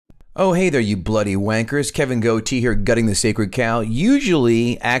Oh, hey there, you bloody wankers. Kevin Goatee here, gutting the sacred cow.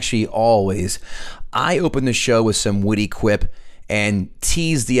 Usually, actually always, I open the show with some witty quip and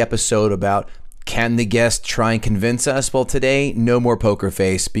tease the episode about can the guest try and convince us? Well, today, no more poker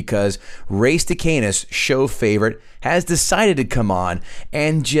face because Race to Canis, show favorite, has decided to come on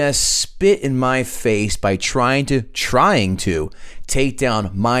and just spit in my face by trying to take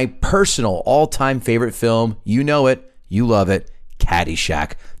down my personal all-time favorite film. You know it, you love it,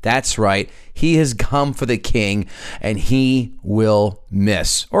 Caddyshack. That's right. He has come for the king, and he will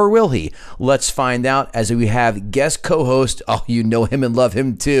miss. Or will he? Let's find out as we have guest co-host, oh, you know him and love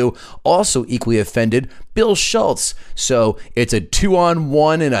him too, also equally offended, Bill Schultz. So it's a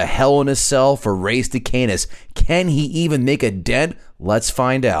 2-on-1 and a hell in a cell for Race to Canis. Can he even make a dent? Let's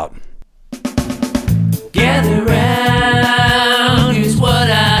find out. Gather round, here's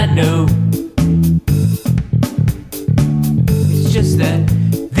what I know. It's just that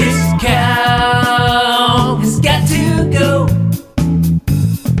this cow has got to go.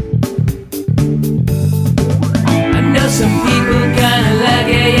 I know some people kinda like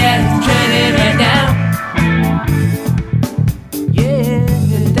it, yeah, it's trending right now. Yeah,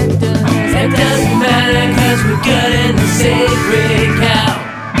 that doesn't matter, cause we're gutting the sacred cow.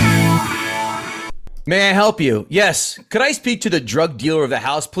 May I help you? Yes. Could I speak to the drug dealer of the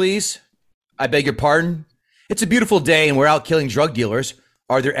house, please? I beg your pardon? It's a beautiful day and we're out killing drug dealers.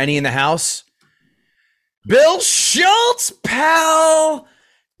 Are there any in the house? Bill Schultz, pal!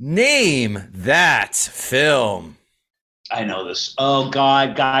 Name that film. I know this. Oh,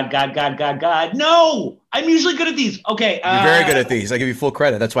 God. No! I'm usually good at these. Okay. You're very good at these. I give you full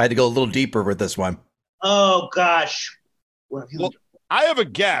credit. That's why I had to go a little deeper with this one. Oh, gosh. Well, I have a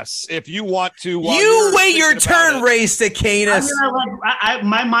guess. If you want to, you wait your turn, Race to Canis.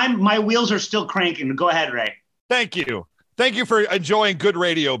 My wheels are still cranking. Go ahead, Ray. Thank you. Thank you for enjoying good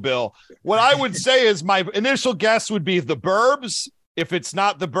radio, Bill. What I would say is my initial guess would be The Burbs. If it's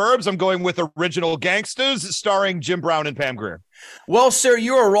not The Burbs, I'm going with Original Gangsters, starring Jim Brown and Pam Grier. Well, sir,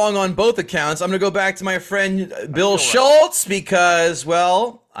 you are wrong on both accounts. I'm going to go back to my friend Bill Schultz because,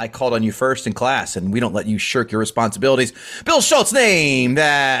 well, I called on you first in class, and we don't let you shirk your responsibilities. Bill Schultz, name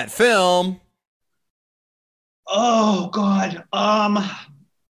that film. Oh, God.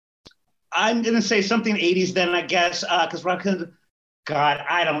 I'm going to say something 80s then, I guess, because God,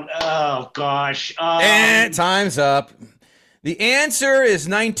 I don't, oh, gosh. And time's up. The answer is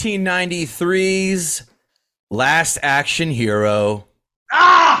 1993's Last Action Hero.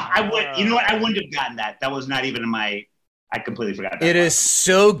 I wouldn't have gotten that. That was not even in my, I completely forgot that. It is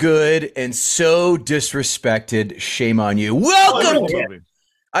so good and so disrespected. Shame on you. Welcome.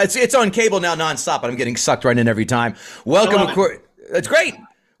 It's on cable now nonstop, but I'm getting sucked right in every time. Welcome. That's great.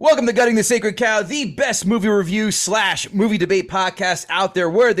 Welcome to Gutting the Sacred Cow, the best movie review / movie debate podcast out there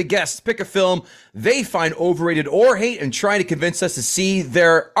where the guests pick a film they find overrated or hate and trying to convince us to see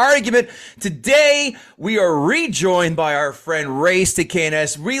their argument. Today, we are rejoined by our friend Race to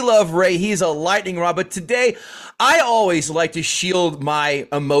Canis. We love Ray. He's a lightning rod, but today, I always like to shield my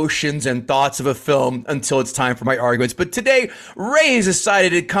emotions and thoughts of a film until it's time for my arguments. But today, Ray has decided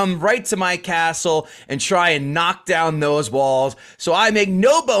to come right to my castle and try and knock down those walls. So I make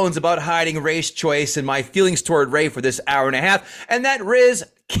no bones about hiding Ray's choice and my feelings toward Ray for this hour and a half. And that is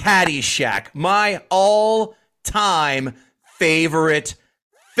Caddyshack, my all-time favorite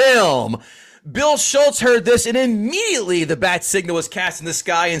film. Bill Schultz heard this and immediately the bat signal was cast in the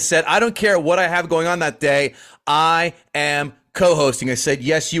sky and said, I don't care what I have going on that day. I am co-hosting. I said,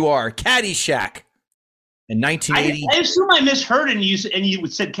 yes, you are. Caddyshack. In 1980. I assume I misheard and you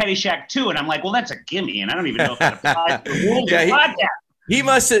said Caddyshack 2, and I'm like, well, that's a gimme, and I don't even know if that applies to the rules of the podcast. He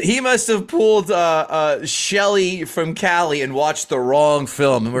must have pulled Shelley from Cali and watched the wrong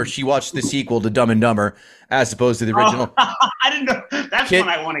film where she watched the sequel to Dumb and Dumber as opposed to the original. Oh, I didn't know. That's what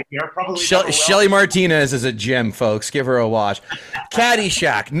I want to hear. Probably Shelley Martinez is a gem, folks. Give her a watch.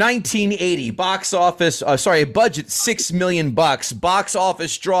 Caddyshack, 1980, box office. Budget $6 million. Box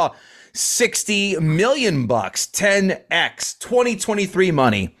office draw $60 million. 10x 2023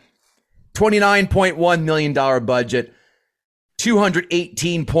 money. $29.1 million budget.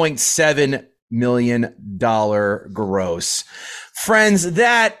 $218.7 million gross. Friends,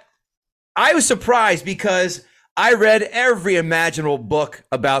 that I was surprised because I read every imaginable book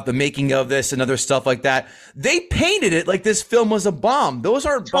about the making of this and other stuff like that. They painted it like this film was a bomb. Those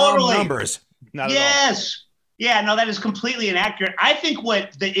aren't bomb numbers. Not at all. Yeah, no, that is completely inaccurate. I think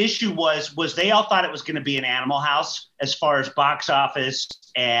what the issue was they all thought it was going to be an Animal House as far as box office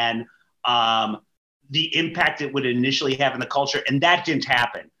and the impact it would initially have in the culture, and that didn't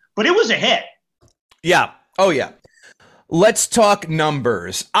happen. But it was a hit. Yeah. Oh, yeah. Let's talk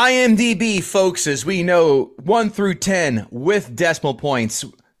numbers. IMDb, folks, as we know, 1 through 10 with decimal points.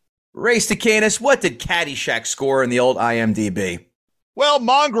 Race to Canis, what did Caddyshack score in the old IMDb? Well,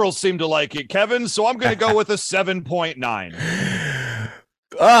 mongrels seem to like it, Kevin, so I'm going to go with a 7.9.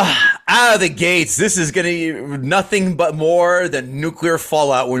 Out of the gates, this is going to be nothing but more than nuclear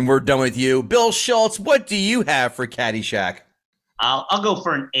fallout when we're done with you. Bill Schultz, what do you have for Caddyshack? I'll go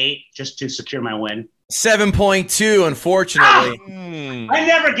for an 8 just to secure my win. 7.2, unfortunately. I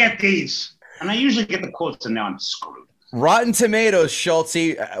never get these. And I usually get the quotes, and now I'm screwed. Rotten Tomatoes, Schultz,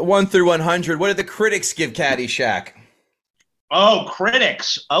 1 through 100. What did the critics give Caddyshack? Oh,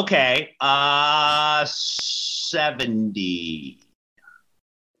 critics. Okay. 70.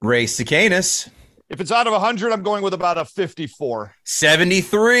 Race to Canis. If it's out of 100, I'm going with about a 54.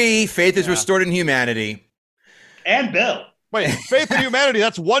 73. Faith is restored in humanity. And Bill. Wait, Faith in Humanity,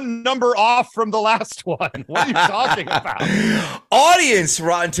 that's one number off from the last one. What are you talking about? Audience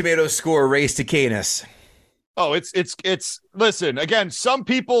Rotten Tomatoes score, Race to Canis. Oh, it's listen, again, some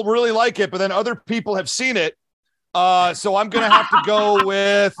people really like it, but then other people have seen it. So I'm going to have to go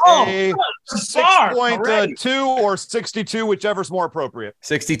with a 6.2 or 62, whichever's more appropriate.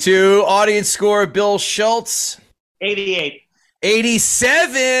 62. Audience score, Bill Schultz. 88.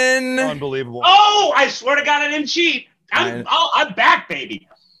 87. Unbelievable. Oh, I swear to God, I didn't cheat. I'm back, baby.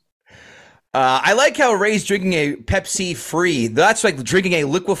 I like how Ray's drinking a Pepsi free. That's like drinking a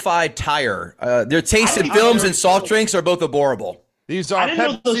liquefied tire. Their tasted films and soft drinks are both adorable. These are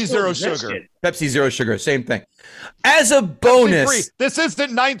Pepsi Zero Sugar. Pepsi Zero Sugar, same thing. As a bonus. This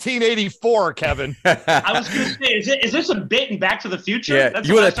isn't 1984, Kevin. I was going to say, is this a bit in Back to the Future? Yeah, That's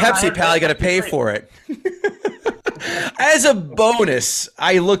you want a Pepsi, pal, you got to pay for it. As a bonus,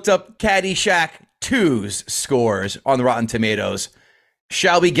 I looked up Caddyshack 2's scores on the Rotten Tomatoes.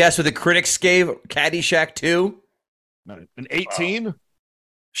 Shall we guess what the critics gave Caddyshack 2? An 18?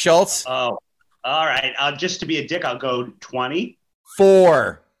 Schultz? Oh, all right. Just to be a dick, I'll go 20.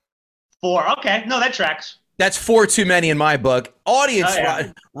 4. 4. Okay. No, that tracks. That's 4 too many in my book. Audience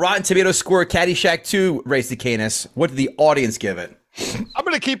Rotten Tomatoes score Caddyshack 2, Race to Canis. What did the audience give it? I'm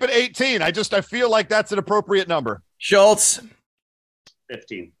going to keep it 18. I feel like that's an appropriate number. Schultz?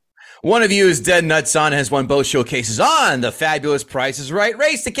 15. One of you is dead nuts on has won both showcases on the fabulous Price is Right.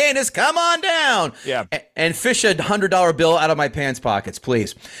 Race to Canis, come on down. Yeah. And fish a $100 bill out of my pants pockets,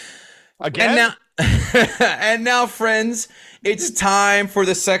 please. Again? And now, friends, it's time for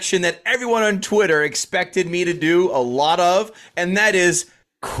the section that everyone on Twitter expected me to do a lot of, and that is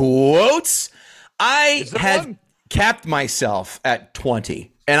quotes. I had capped myself at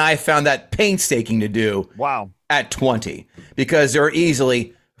 20, and I found that painstaking to do. Wow. At 20, because there are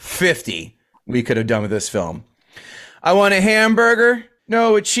easily 50 we could have done with this film. I want a hamburger?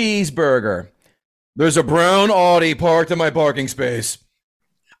 No, a cheeseburger. There's a brown Audi parked in my parking space.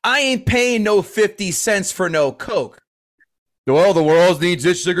 I ain't paying no 50 cents for no Coke. Well, the world needs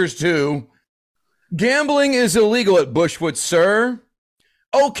its sugars too. Gambling is illegal at Bushwood, sir.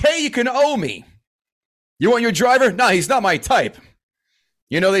 Okay, you can owe me. You want your driver? No, he's not my type.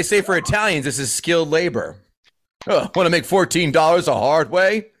 You know, they say for Italians, this is skilled labor. Want to make $14 a hard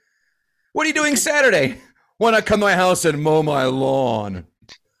way? What are you doing Saturday? Why not come to my house and mow my lawn?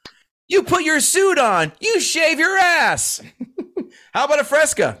 You put your suit on. You shave your ass. How about a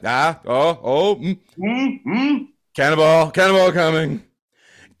Fresca? Cannonball coming.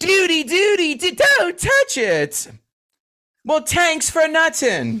 Duty, don't touch it. Well, thanks for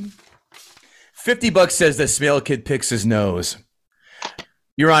nothing. $50 says the smell kid picks his nose.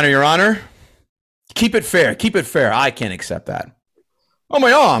 Your Honor. Keep it fair. I can't accept that. Oh,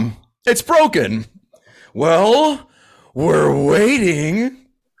 my arm. It's broken. Well, we're waiting.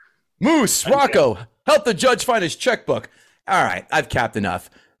 Moose, Rocco, help the judge find his checkbook. All right, I've capped enough.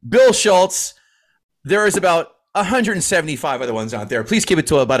 Bill Schultz, there is about 175 other ones out there. Please keep it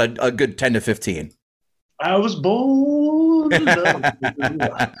to about a good 10 to 15. I was born to love you.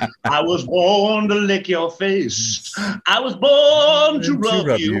 I was born to lick your face. I was born to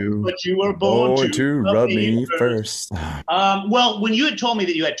rub you, but you were born to rub me first. Well, when you had told me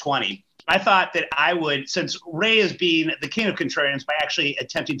that you had 20, I thought that I would, since Ray is being the king of contrarians by actually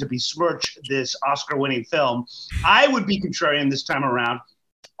attempting to besmirch this Oscar-winning film, I would be contrarian this time around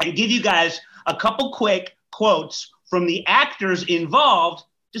and give you guys a couple quick quotes from the actors involved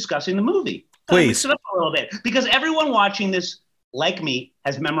discussing the movie. Please. Mix it up a little bit, because everyone watching this, like me,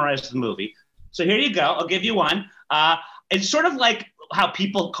 has memorized the movie. So here you go. I'll give you one. It's sort of like how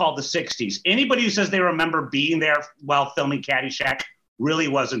people call the 60s. Anybody who says they remember being there while filming Caddyshack really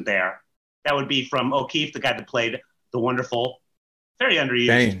wasn't there. That would be from O'Keefe, the guy that played the wonderful, very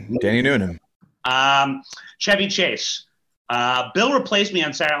underused Danny Noonan. Chevy Chase. Bill replaced me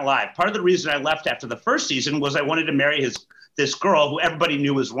on Saturday Night Live. Part of the reason I left after the first season was I wanted to marry this girl who everybody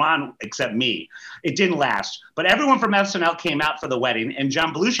knew was Ron except me. It didn't last. But everyone from SNL came out for the wedding, and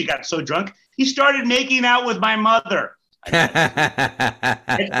John Belushi got so drunk, he started making out with my mother. I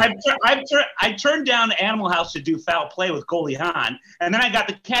turned down Animal House to do Foul Play with Goldie Hawn, and then I got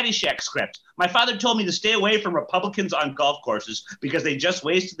the Caddyshack script. My father told me to stay away from Republicans on golf courses because they just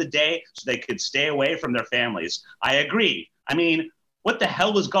wasted the day so they could stay away from their families. I agree. I mean, what the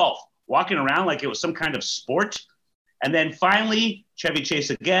hell was golf? Walking around like it was some kind of sport? And then finally, Chevy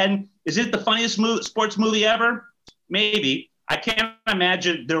Chase again. Is it the funniest sports movie ever? Maybe. I can't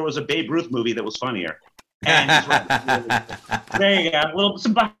imagine there was a Babe Ruth movie that was funnier. And he's right. There you go.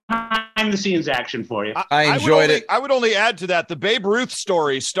 Some behind the scenes action for you. I enjoyed it. I would only add to that the Babe Ruth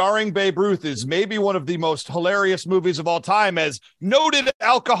story starring Babe Ruth is maybe one of the most hilarious movies of all time, as noted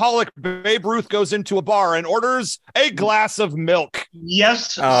alcoholic Babe Ruth goes into a bar and orders a glass of milk.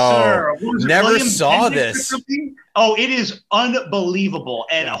 Yes, sir. Never saw this. Oh, it is unbelievable.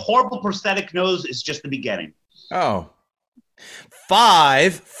 And a horrible prosthetic nose is just the beginning. Oh.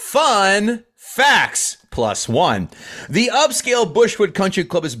 5 fun facts plus 1. The upscale Bushwood Country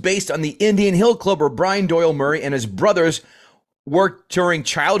Club is based on the Indian Hill Club where Brian Doyle Murray and his brothers worked during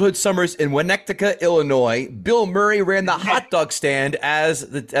childhood summers in Winnetka, Illinois. Bill Murray ran the hot dog stand as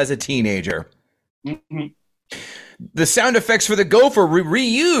a teenager. Mm-hmm. The sound effects for the gopher were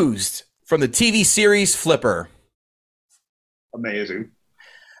reused from the TV series Flipper. Amazing.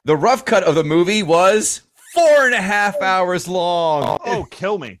 The rough cut of the movie was 4.5 hours long. Oh,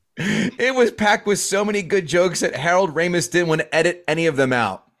 kill me. It was packed with so many good jokes that Harold Ramis didn't want to edit any of them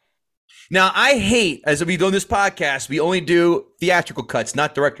out. Now, I hate, as we've done this podcast, we only do theatrical cuts,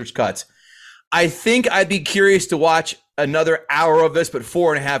 not director's cuts. I think I'd be curious to watch another hour of this, but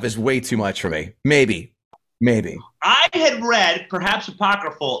 4.5 is way too much for me. Maybe. I had read, perhaps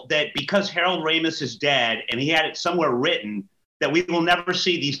apocryphal, that because Harold Ramis is dead and he had it somewhere written, that we will never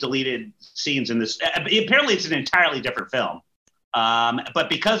see these deleted scenes in this. Apparently, it's an entirely different film. But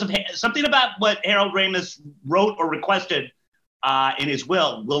because of something about what Harold Ramis wrote or requested in his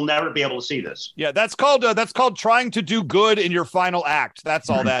will, we'll never be able to see this. Yeah, that's called trying to do good in your final act. That's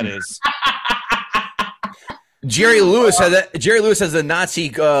all that is. Jerry Lewis has a Nazi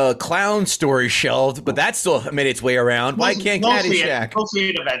clown story shelved, but that still made its way around. Why can't Caddyshack? We'll see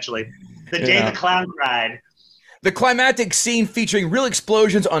it eventually. The day the clown cried. The climactic scene featuring real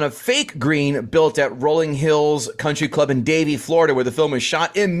explosions on a fake green built at Rolling Hills Country Club in Davie, Florida, where the film was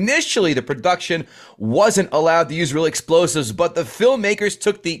shot. Initially, the production wasn't allowed to use real explosives, but the filmmakers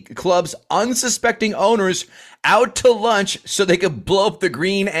took the club's unsuspecting owners out to lunch so they could blow up the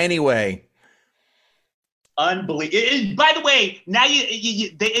green anyway. Unbelievable. By the way, now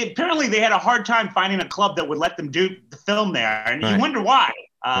they apparently they had a hard time finding a club that would let them do the film there, and you wonder why.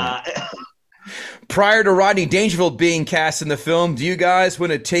 Prior to Rodney Dangerfield being cast in the film, do you guys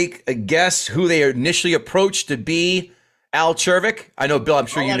want to take a guess who they initially approached to be Al Chervik? I know, Bill, I'm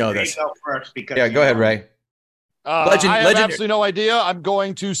sure you know this. Go first because go ahead, Ray. I have absolutely no idea. I'm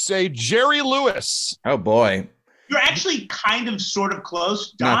going to say Jerry Lewis. Oh, boy. You're actually kind of sort of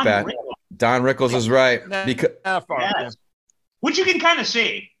close. Not bad. Don Rickles is right. Yes. Which you can kind of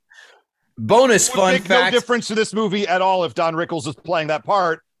see. Bonus It would fun make fact. no difference to this movie at all if Don Rickles is playing that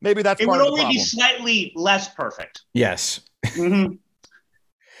part. Maybe that's part of the problem. It would only be slightly less perfect. Yes. Mm-hmm.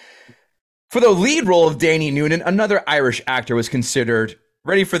 For the lead role of Danny Noonan, another Irish actor was considered.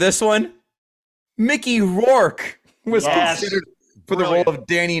 Ready for this one? Mickey Rourke was considered for the role of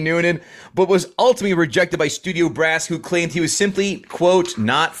Danny Noonan, but was ultimately rejected by Studio Brass, who claimed he was simply, quote,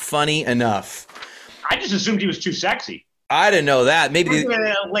 not funny enough. I just assumed he was too sexy. I didn't know that. Maybe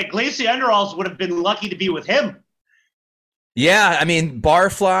like Lacey Underalls would have been lucky to be with him. Yeah, I mean,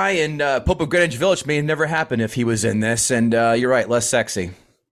 Barfly and Pope of Greenwich Village may have never happened if he was in this, and you're right, less sexy.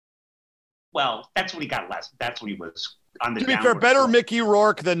 Well, that's when he got less. That's when he was on the. To be fair, better Mickey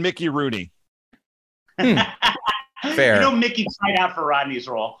Rourke than Mickey Rooney. Fair. You know, Mickey tried out for Rodney's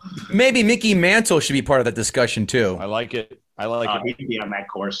role. Maybe Mickey Mantle should be part of that discussion too. I like it. He can be on that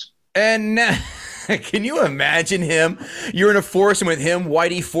course. And can you imagine him? You're in a foursome with him,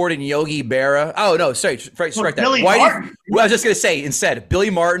 Whitey Ford, and Yogi Berra. Oh no, sorry, strike that. Billy Whitey, Martin. well, I was just gonna say instead, Billy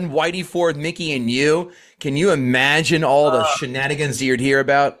Martin, Whitey Ford, Mickey, and you. Can you imagine all the shenanigans you'd hear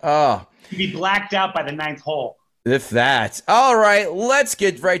about? Oh, you'd be blacked out by the ninth hole. If that. All right, let's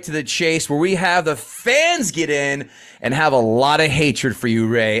get right to the chase where we have the fans get in and have a lot of hatred for you,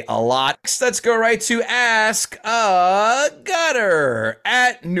 Ray. A lot. Let's go right to Ask a Gutter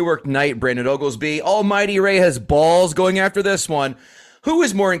at Newark Knight, Brandon Oglesby. Almighty Ray has balls going after this one. Who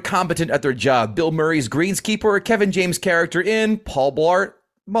is more incompetent at their job, Bill Murray's greenskeeper or Kevin James' character in Paul Blart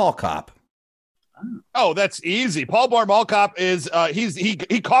Mall Cop? Oh, that's easy. Paul Blart Mall Cop is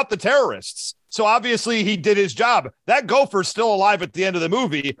he caught the terrorists. So obviously he did his job. That gopher's still alive at the end of the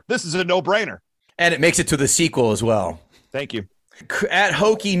movie. This is a no-brainer. And it makes it to the sequel as well. Thank you. At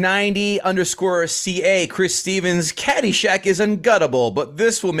Hokey90_CA, Chris Stevens, Caddyshack is unguttable, but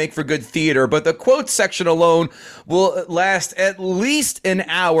this will make for good theater. But the quote section alone will last at least an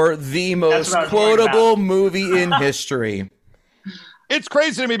hour. The most quotable movie in history. It's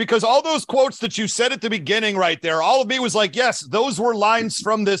crazy to me because all those quotes that you said at the beginning right there, all of me was like, yes, those were lines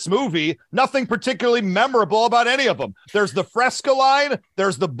from this movie. Nothing particularly memorable about any of them. There's the Fresca line.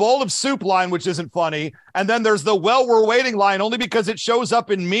 There's the bowl of soup line, which isn't funny. And then there's the well, we're waiting line only because it shows up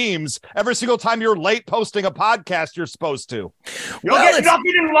in memes every single time you're late posting a podcast you're supposed to. You'll get nothing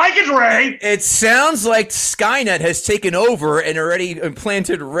you didn't like it, Ray. It sounds like Skynet has taken over and already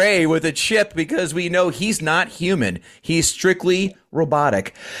implanted Ray with a chip because we know he's not human. He's strictly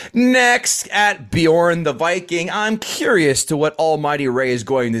robotic. Next, at Bjorn the Viking, I'm curious to what Almighty Ray is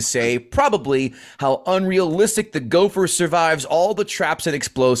going to say. Probably how unrealistic the gopher survives all the traps and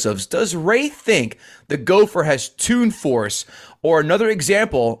explosives. Does Ray think the gopher has Toon Force or another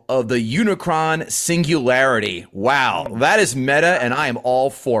example of the Unicron singularity? Wow, that is meta, and I am all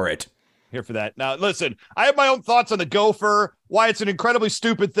for it. Here for that. Now, listen, I have my own thoughts on the gopher, why it's an incredibly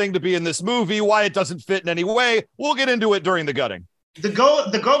stupid thing to be in this movie, why it doesn't fit in any way. We'll get into it during the gutting.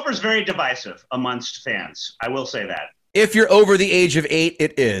 The gopher is very divisive amongst fans. I will say that. If you're over the age of 8,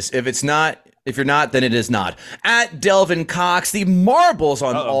 it is. If you're not, then it is not. At Delvin Cox, the marbles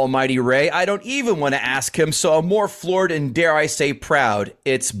on Almighty Ray. I don't even want to ask him, so I'm more floored and, dare I say, proud.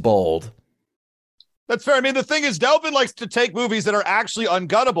 It's bold. That's fair. I mean, the thing is, Delvin likes to take movies that are actually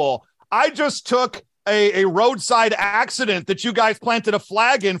unguttable. I just took a roadside accident that you guys planted a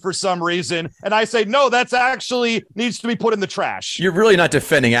flag in for some reason, and I say, no, that's actually needs to be put in the trash. You're really not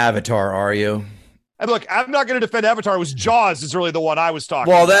defending Avatar, are you? And look, I'm not going to defend Avatar. It was Jaws is really the one I was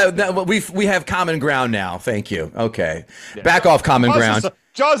talking about. Well, we have common ground now. Thank you. Okay. Yeah. Back off common ground.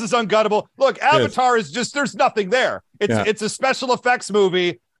 Jaws is unguttable. Look, Avatar is just, there's nothing there. It's a special effects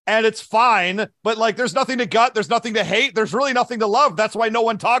movie. And it's fine, but like there's nothing to gut, there's nothing to hate, there's really nothing to love. That's why no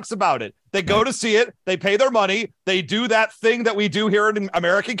one talks about it. They go to see it, they pay their money, they do that thing that we do here in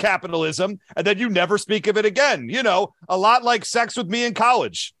American capitalism, and then you never speak of it again. You know, a lot like sex with me in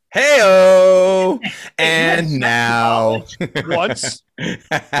college. Hey-o! And now. Once.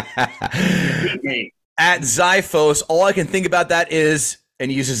 At Zyphos, all I can think about that is,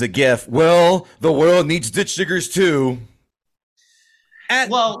 and he uses the GIF, well, the world needs ditch diggers too.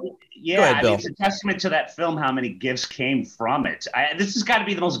 Well, yeah, I mean, it's a testament to that film how many GIFs came from it. This has got to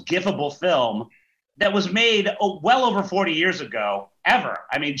be the most GIFable film that was made well over 40 years ago, ever.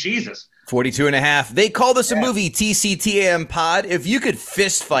 I mean, Jesus. 42 and a half. They call this a movie, TCTM Pod. If you could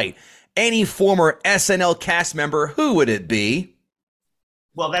fist fight any former SNL cast member, who would it be?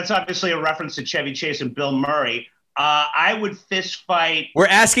 Well, that's obviously a reference to Chevy Chase and Bill Murray. I would fist fight. We're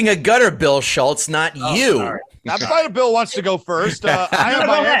asking a gutter, Bill Schultz, not you. Sorry. I'm fine if Bill wants to go first. I have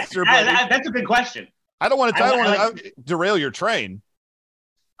my answer. That's a good question. I don't want to derail your train.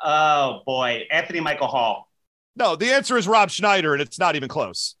 Oh, boy. Anthony Michael Hall. No, the answer is Rob Schneider, and it's not even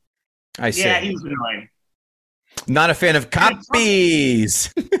close. I see. Yeah, he was annoying. Not a fan of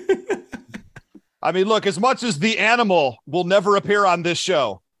copies. I mean, look, as much as the animal will never appear on this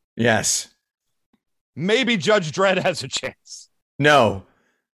show. Yes. Maybe Judge Dredd has a chance. No.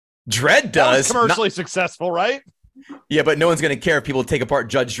 Dredd does. Commercially successful, right? Yeah, but no one's going to care if people take apart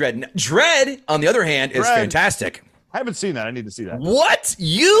Judge Dredd. Dredd, on the other hand, is fantastic. I haven't seen that. I need to see that. What?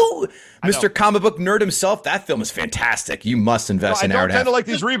 You? Mr. Comic Book Nerd himself? That film is fantastic. You must invest in it. I don't tend to like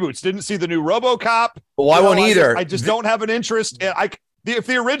these reboots. Didn't see the new RoboCop. Well, I won't either. I just don't have an interest. If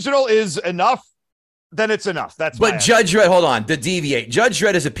the original is enough, then it's enough. But Judge Dredd, hold on, to deviate. Judge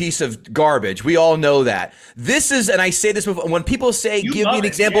Dredd is a piece of garbage. We all know that. This is, and I say this before, when people say, give me an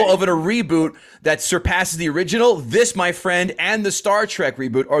example of a reboot that surpasses the original, this, my friend, and the Star Trek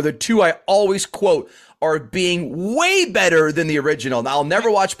reboot are the two I always quote are being way better than the original. Now, I'll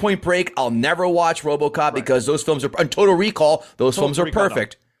never watch Point Break. I'll never watch RoboCop because those films are, and Total Recall, those films are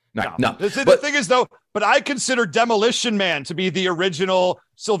perfect. No. The thing is, though, but I consider Demolition Man to be the original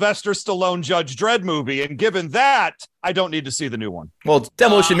Sylvester Stallone Judge Dredd movie. And given that, I don't need to see the new one. Well,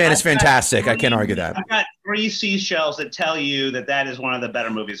 Demolition Man is fantastic. I can't argue that. I've got 3 seashells that tell you that is one of the better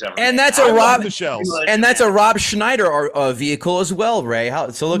movies ever. And that's a Rob Schneider vehicle as well, Ray.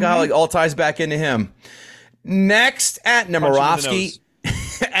 So look how it all ties back into him. Next at Nemirovsky.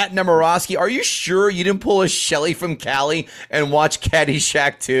 At Nemorowski, are you sure you didn't pull a Shelley from Cali and watch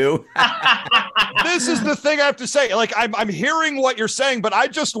Caddyshack 2? This is the thing I have to say. Like, I'm hearing what you're saying, but I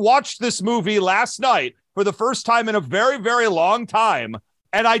just watched this movie last night for the first time in a very, very long time.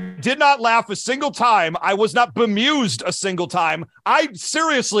 And I did not laugh a single time. I was not bemused a single time. I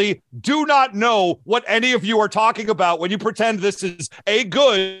seriously do not know what any of you are talking about when you pretend this is A,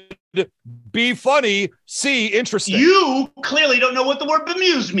 good, B, funny, C, interesting. You clearly don't know what the word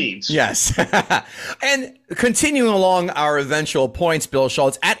bemused means. Yes. And continuing along our eventual points, Bill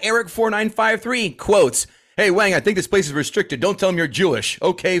Schultz, at Eric4953 quotes, "Hey, Wang, I think this place is restricted. Don't tell them you're Jewish."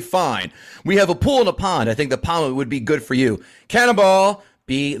 Okay, fine. "We have a pool and a pond. I think the pond would be good for you." "Cannonball,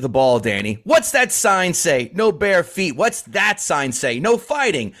 be the ball, Danny." "What's that sign say?" "No bare feet." "What's that sign say?" "No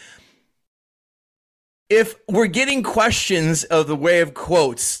fighting." If we're getting questions of the way of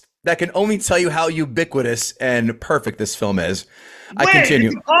quotes, that can only tell you how ubiquitous and perfect this film is. I continue.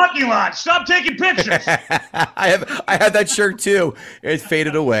 It's a parking lot. Stop taking pictures. I had that shirt too. It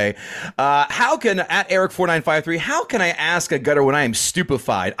faded away. How can, at Eric4953, how can I ask a gutter when I am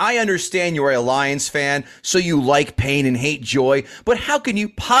stupefied? I understand you're a Lions fan, so you like pain and hate joy, but how can you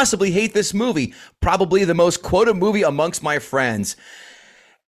possibly hate this movie? Probably the most quoted movie amongst my friends.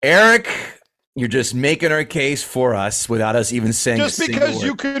 Eric, you're just making our case for us without us even saying just a single because word.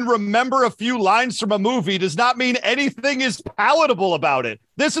 You can remember a few lines from a movie does not mean anything is palatable about it.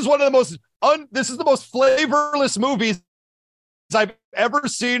 This is one of the most this is the most flavorless movies I've ever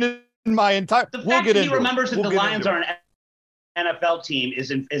seen in my entire. The fact that he remembers that the Lions are an NFL team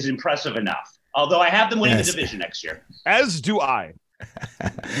is impressive enough. Although I have them winning the division next year. As do I.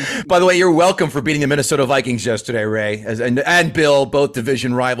 By the way, you're welcome for beating the Minnesota Vikings yesterday, Ray, and Bill, both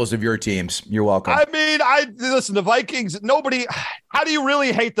division rivals of your teams. You're welcome. I mean, listen, the Vikings, nobody, how do you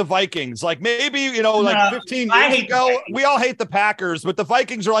really hate the Vikings? Like maybe, 15 years ago, we all hate the Packers, but the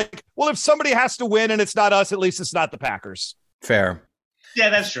Vikings are like, well, if somebody has to win and it's not us, at least it's not the Packers. Fair. Yeah,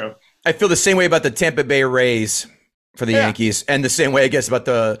 that's true. I feel the same way about the Tampa Bay Rays for the Yankees, and the same way, I guess, about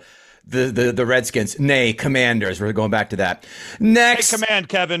the Redskins, nay, Commanders. We're going back to that. Next. Hey, command,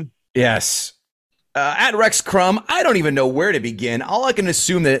 Kevin. Yes. At Rex Crumb, I don't even know where to begin. All I can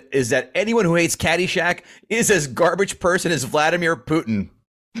assume is that anyone who hates Caddyshack is as garbage person as Vladimir Putin.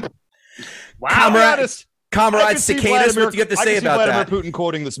 Wow. Comrade Cicadas, what do you have to say about that? Vladimir Putin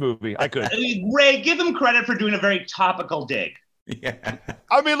quoting this movie. I could. Ray, give him credit for doing a very topical dig. Yeah.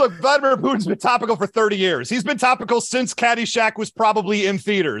 I mean, look, Vladimir Putin's been topical for 30 years. He's been topical since Caddyshack was probably in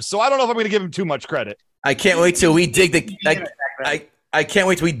theaters. So I don't know if I'm going to give him too much credit. I can't wait till we dig the I can't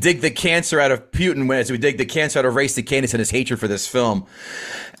wait till we dig the cancer out of Putin as we dig the cancer out of Ray Cicadas and his hatred for this film.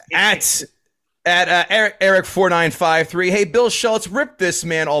 At Eric4953, hey, Bill Schultz, rip this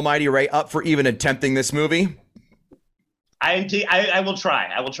man Almighty Ray up for even attempting this movie. I will try.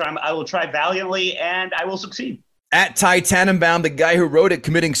 I will try valiantly, and I will succeed. At Ty Tannenbaum, the guy who wrote it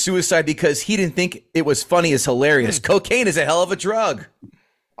committing suicide because he didn't think it was funny is hilarious. Cocaine is a hell of a drug.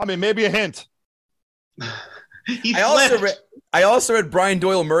 I mean, maybe a hint. I also read Brian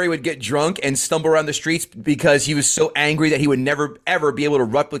Doyle Murray would get drunk and stumble around the streets because he was so angry that he would never, ever be able to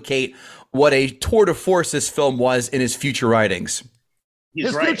replicate what a tour de force this film was in his future writings.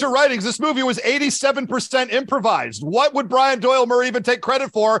 Future writings, this movie was 87% improvised. What would Brian Doyle Murray even take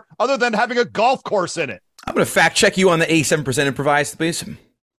credit for other than having a golf course in it? I'm going to fact check you on the 87% improvised, please.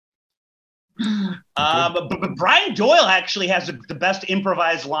 But Brian Doyle actually has the best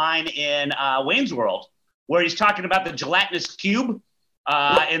improvised line in Wayne's World, where he's talking about the gelatinous cube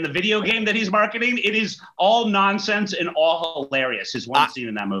in the video game that he's marketing. It is all nonsense and all hilarious. His one scene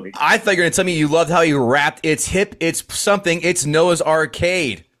in that movie. I thought you were going to tell me you loved how he rapped. It's hip. It's something. It's Noah's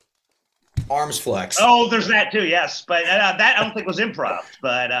Arcade. Arms flex. Oh, there's that too. Yes, but that I don't think was improv.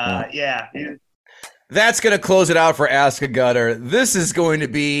 But yeah. That's going to close it out for Ask a Gutter. This is going to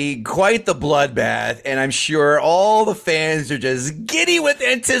be quite the bloodbath, and I'm sure all the fans are just giddy with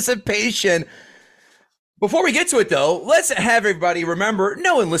anticipation. Before we get to it, though, let's have everybody remember,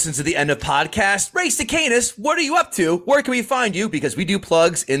 no one listens to the end of podcast. Ray Cicadas, what are you up to? Where can we find you? Because we do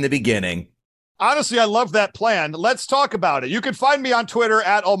plugs in the beginning. Honestly, I love that plan. Let's talk about it. You can find me on Twitter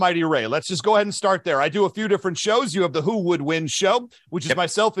at Almighty Ray. Let's just go ahead and start there. I do a few different shows. You have the Who Would Win show, which is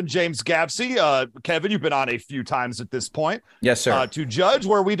myself and James Gabsey. Kevin, you've been on a few times at this point. Yes, sir. To Judge,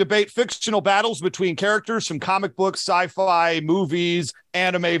 where we debate fictional battles between characters from comic books, sci-fi, movies,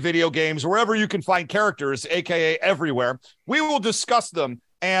 anime, video games, wherever you can find characters, aka everywhere. We will discuss them.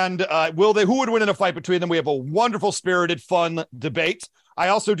 And who would win in a fight between them? We have a wonderful, spirited, fun debate. I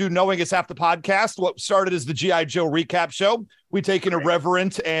also do Knowing Is Half the Podcast, what started as the G.I. Joe recap show. We take an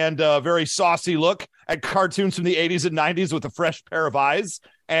irreverent and very saucy look at cartoons from the 80s and 90s with a fresh pair of eyes.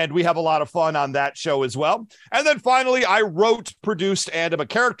 And we have a lot of fun on that show as well. And then finally, I wrote, produced, and am a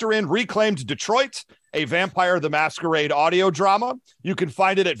character in Reclaimed Detroit, a Vampire the Masquerade audio drama. You can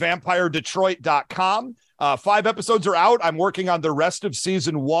find it at vampiredetroit.com. 5 episodes are out. I'm working on the rest of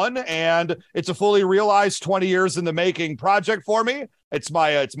season 1, and it's a fully realized 20 years in the making project for me. It's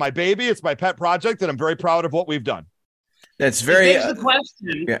my baby. It's my pet project, and I'm very proud of what we've done. That's very.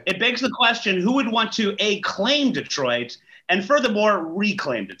 It begs the question: who would want to claim Detroit and furthermore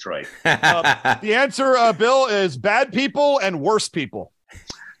reclaim Detroit? The answer, Bill, is bad people and worse people.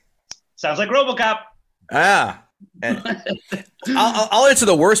 Sounds like RoboCop. I'll answer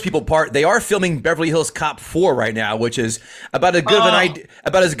the worst people part. They are filming Beverly Hills Cop 4 right now, which is about as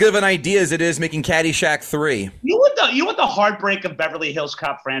good of an idea as it is making Caddyshack 3. You know what the heartbreak of Beverly Hills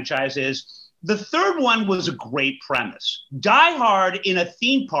Cop franchise is? The third one was a great premise. Die Hard in a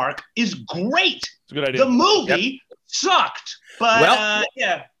theme park is great. It's a good idea. The movie sucked, but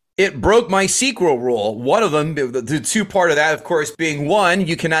yeah. It broke my sequel rule. One of them, the two part of that, of course, being one,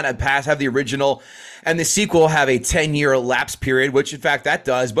 you cannot have the original and the sequel have a 10-year lapse period, which in fact that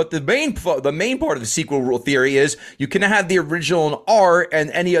does. But the main part of the sequel rule theory is you cannot have the original an R and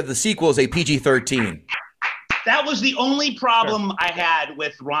any of the sequels a PG-13. That was the only problem I had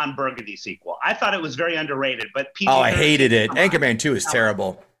with Ron Burgundy's sequel. I thought it was very underrated, but PG-13. I hated it. Anchorman 2 is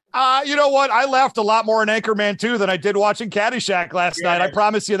terrible. You know what? I laughed a lot more in Anchorman 2 than I did watching Caddyshack last night. I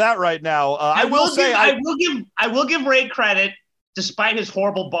promise you that right now. I will give Ray credit, despite his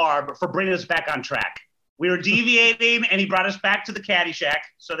horrible barb, for bringing us back on track. We were deviating, and he brought us back to the Caddyshack.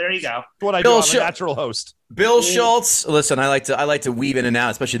 So there you go. What I do, I'm a natural host. Bill Schultz, listen, I like to weave in and out,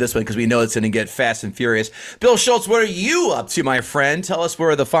 especially this one because we know it's going to get fast and furious. Bill Schultz, what are you up to, my friend? Tell us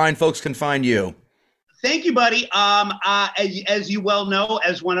where the fine folks can find you. Thank you, buddy. As you well know,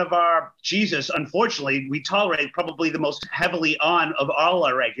 as one of our, unfortunately, we tolerate probably the most heavily on of all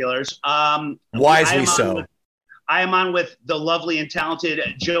our regulars. Wisely so. I am on with the lovely and talented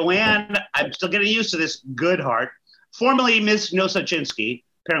Joanne. I'm still getting used to this Goodhart, formerly Miss Nosachinsky.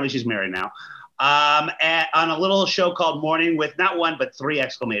 Apparently she's married now. On a little show called Morning with not one, but 3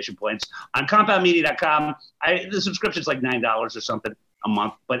 exclamation points on compoundmedia.com. The subscription's like $9 or something a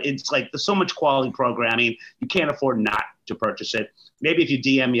month, but it's like there's so much quality programming. You can't afford not to purchase it. Maybe if you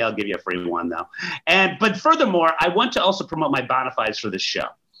DM me, I'll give you a free one though. But furthermore, I want to also promote my bona fides for this show.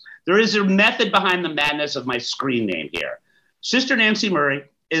 There is a method behind the madness of my screen name here. Sister Nancy Murray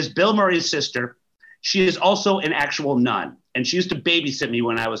is Bill Murray's sister. She is also an actual nun, and she used to babysit me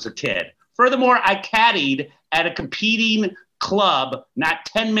when I was a kid. Furthermore, I caddied at a competing club not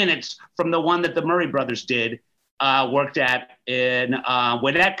 10 minutes from the one that the Murray brothers worked at in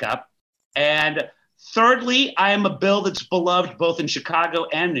Winnetka. And thirdly, I am a Bill that's beloved both in Chicago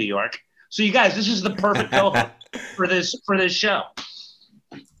and New York. So you guys, this is the perfect co-host for this show.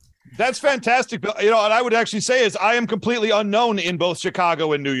 That's fantastic, Bill. You know, and I would actually say is I am completely unknown in both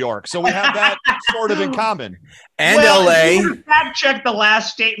Chicago and New York. So we have that sort of in common. And LA. If you would fact check the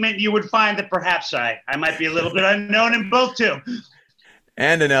last statement, you would find that perhaps I might be a little bit unknown in both too.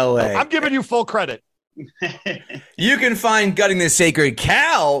 And in LA. I'm giving you full credit. You can find Gutting the Sacred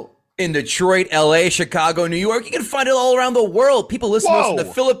Cow in Detroit, LA, Chicago, New York. You can find it all around the world. People listen to us in the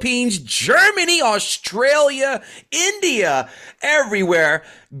Philippines, Germany, Australia, India, everywhere.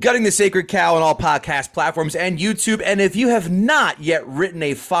 Gutting the Sacred Cow on all podcast platforms and YouTube. And if you have not yet written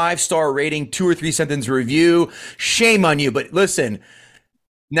a 5-star rating, 2 or 3 sentence review, shame on you. But listen,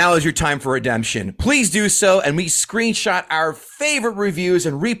 now is your time for redemption. Please do so, and we screenshot our favorite reviews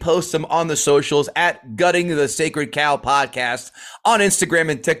and repost them on the socials at Gutting the Sacred Cow Podcast on Instagram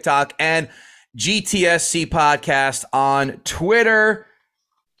and TikTok, and GTSC Podcast on Twitter.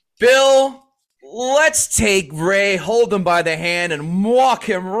 Bill, let's take Ray, hold him by the hand, and walk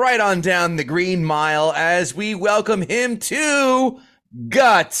him right on down the Green Mile as we welcome him to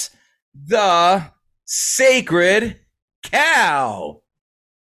Gut the Sacred Cow.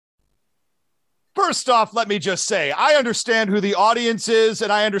 First off, let me just say, I understand who the audience is,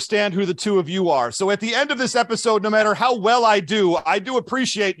 and I understand who the two of you are. So at the end of this episode, no matter how well I do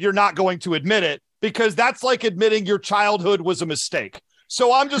appreciate you're not going to admit it, because that's like admitting your childhood was a mistake.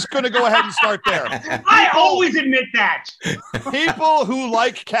 So I'm just going to go ahead and start there. I always admit that. People who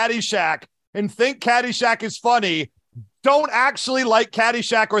like Caddyshack and think Caddyshack is funny don't actually like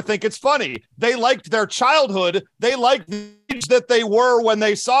Caddyshack or think it's funny. They liked their childhood. They liked the age that they were when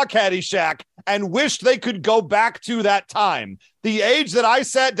they saw Caddyshack and wished they could go back to that time. The age that I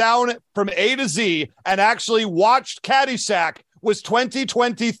sat down from A to Z and actually watched Caddyshack was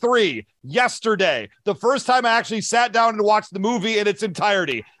 2023, yesterday, the first time I actually sat down and watched the movie in its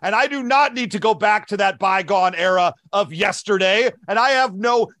entirety. And I do not need to go back to that bygone era of yesterday. And I have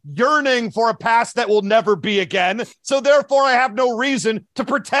no yearning for a past that will never be again. So therefore, I have no reason to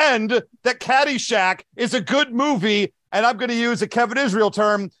pretend that Caddyshack is a good movie. And I'm going to use a Kevin Israel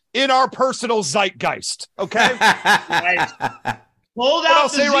term, in our personal zeitgeist. Okay? Nice. Hold out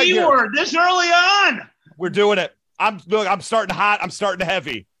the Z word this early on. We're doing it. I'm starting hot. I'm starting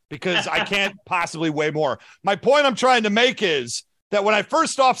heavy because I can't possibly weigh more. My point I'm trying to make is that when I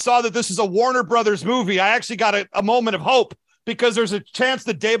first off saw that this is a Warner Brothers movie, I actually got a moment of hope because there's a chance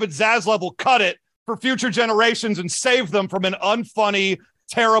that David Zaslav will cut it for future generations and save them from an unfunny,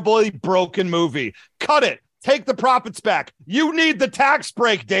 terribly broken movie. Cut it. Take the profits back. You need the tax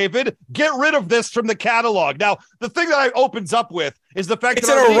break, David. Get rid of this from the catalog. Now, the thing that I opens up with is the fact it's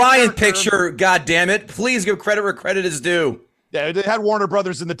that an Orion picture, God damn it. Please give credit where credit is due. Yeah, it had Warner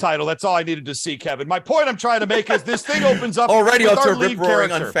Brothers in the title. That's all I needed to see, Kevin. My point I'm trying to make is this thing opens up already with up to our a lead rip-roaring,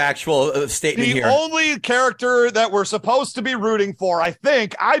 character. unfactual statement the here. The only character that we're supposed to be rooting for,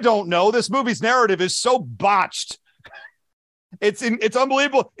 I don't know. This movie's narrative is so botched. It's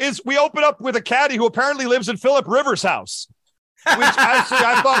unbelievable. Is we open up with a caddy who apparently lives in Philip Rivers' house, which actually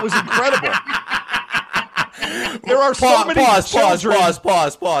I thought was incredible. There are so many children.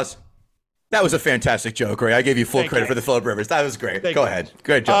 Pause. That was a fantastic joke, Ray. I gave you full credit for the Philip Rivers. That was great. Go ahead.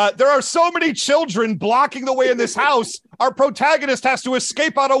 Great job. There are so many children blocking the way in this house. Our protagonist has to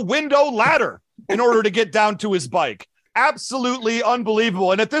escape on a window ladder in order to get down to his bike. Absolutely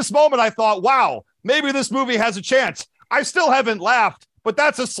unbelievable. And at this moment, I thought, wow, maybe this movie has a chance. I still haven't laughed, but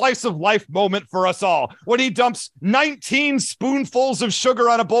that's a slice of life moment for us all. When he dumps 19 spoonfuls of sugar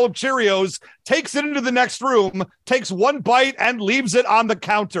on a bowl of Cheerios, takes it into the next room, takes one bite, and leaves it on the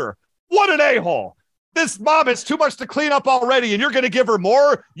counter. What an a-hole. This mom has too much to clean up already, and you're going to give her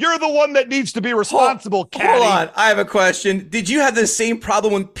more? You're the one that needs to be responsible, Caddy. Hold on. I have a question. Did you have the same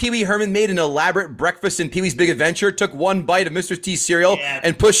problem when Pee Wee Herman made an elaborate breakfast in Pee Wee's Big Adventure, took one bite of Mr. T's cereal,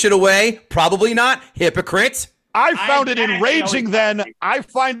 and pushed it away? Probably not. Hypocrite. I found it enraging then. I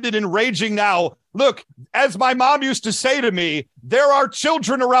find it enraging now. Look, as my mom used to say to me, there are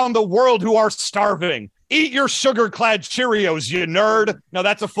children around the world who are starving. Eat your sugar-clad Cheerios, you nerd. Now,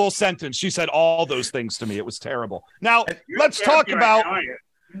 that's a full sentence. She said all those things to me. It was terrible. Now, let's talk about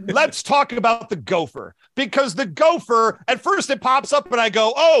the gopher. Because the gopher, at first it pops up and I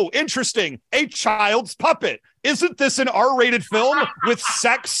go, oh, interesting, a child's puppet. Isn't this an R-rated film with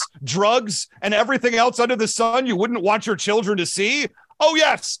sex, drugs, and everything else under the sun you wouldn't want your children to see? Oh,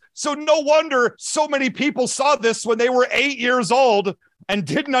 yes. So no wonder so many people saw this when they were 8 years old and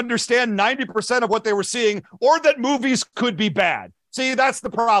didn't understand 90% of what they were seeing, or that movies could be bad. See, that's the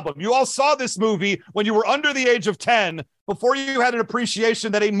problem. You all saw this movie when you were under the age of 10, before you had an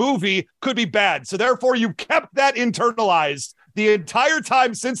appreciation that a movie could be bad. So therefore, you kept that internalized the entire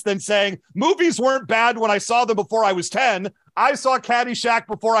time since then, saying movies weren't bad when I saw them before I was 10. I saw Caddyshack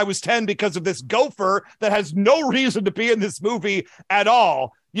before I was 10 because of this gopher that has no reason to be in this movie at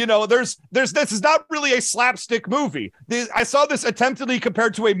all. You know, this is not really a slapstick movie. I saw this attemptedly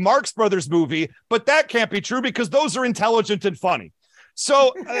compared to a Marx Brothers movie, but that can't be true because those are intelligent and funny.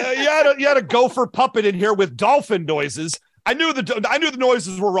 So you had a gopher puppet in here with dolphin noises. I knew the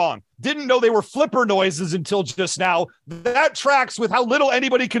noises were wrong. Didn't know they were flipper noises until just now. That tracks with how little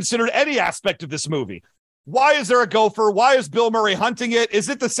anybody considered any aspect of this movie. Why is there a gopher? Why is Bill Murray hunting it? Is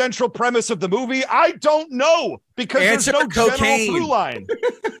it the central premise of the movie? I don't know, because there's no general through line.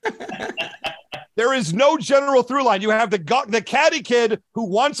 There is no general through line. You have the caddy kid who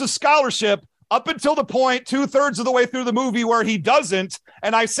wants a scholarship up until the point 2/3 of the way through the movie where he doesn't.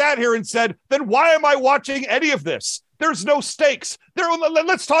 And I sat here and said, then why am I watching any of this? There's no stakes.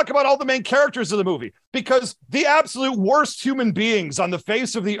 Let's talk about all the main characters of the movie, because the absolute worst human beings on the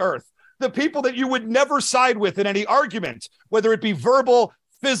face of the earth, the people that you would never side with in any argument, whether it be verbal,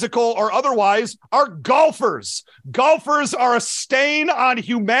 physical, or otherwise, are golfers. Golfers are a stain on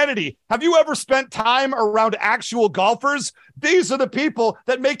humanity. Have you ever spent time around actual golfers? These are the people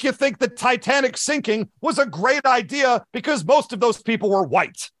that make you think the Titanic sinking was a great idea because most of those people were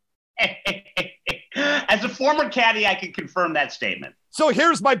white. As a former caddy, I can confirm that statement. So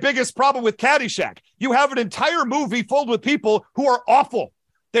here's my biggest problem with Caddyshack. You have an entire movie filled with people who are awful.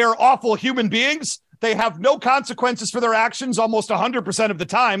 They are awful human beings. They have no consequences for their actions almost 100% of the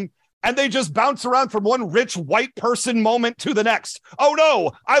time. And they just bounce around from one rich white person moment to the next. Oh,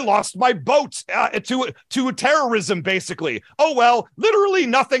 no, I lost my boat to terrorism, basically. Oh, well, literally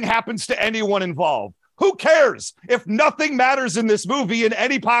nothing happens to anyone involved. Who cares? If nothing matters in this movie in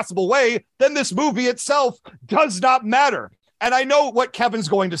any possible way, then this movie itself does not matter. And I know what Kevin's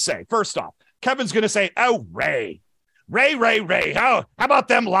going to say. First off, Kevin's going to say, oh, Ray. Oh, how about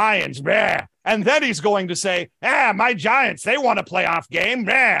them Lions? Rah. And then he's going to say, my Giants, they want a playoff game.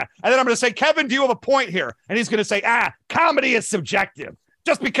 Rah. And then I'm going to say, Kevin, do you have a point here? And he's going to say, comedy is subjective.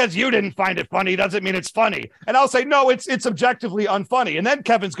 Just because you didn't find it funny doesn't mean it's funny. And I'll say, no, it's objectively unfunny. And then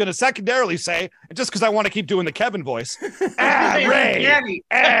Kevin's going to secondarily say, just because I want to keep doing the Kevin voice, Ray.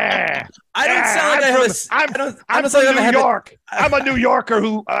 I don't sound like I'm from New York. I'm a New Yorker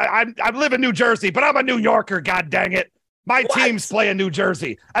who I live in New Jersey, but I'm a New Yorker. God dang it. My teams play in New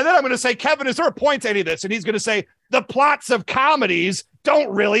Jersey. And then I'm going to say, Kevin, is there a point to any of this? And he's going to say, the plots of comedies don't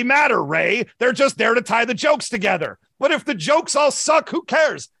really matter, Ray. They're just there to tie the jokes together. But if the jokes all suck, who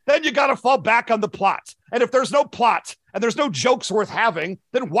cares? Then you got to fall back on the plot. And if there's no plot and there's no jokes worth having,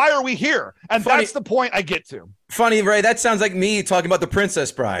 then why are we here? And that's the point I get to. Funny, Ray, that sounds like me talking about The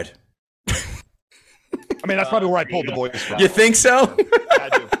Princess Bride. I mean, that's probably where I pulled the voice from. You think so? I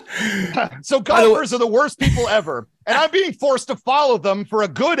do. So golfers are the worst people ever. And I'm being forced to follow them for a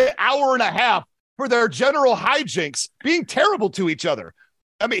good hour and a half for their general hijinks, being terrible to each other.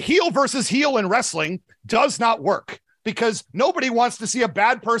 I mean, heel versus heel in wrestling does not work because nobody wants to see a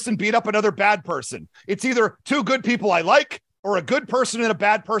bad person beat up another bad person. It's either two good people I like or a good person and a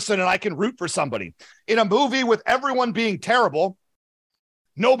bad person, and I can root for somebody. In a movie with everyone being terrible,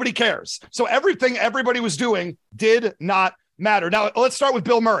 nobody cares. So everything everybody was doing did not matter. Now, let's start with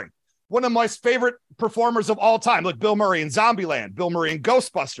Bill Murray, one of my favorite performers of all time. Look, Bill Murray in Zombieland, Bill Murray in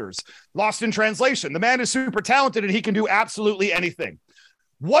Ghostbusters, Lost in Translation. The man is super talented, and he can do absolutely anything.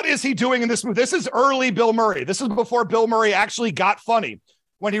 What is he doing in this movie? This is early Bill Murray. This is before Bill Murray actually got funny,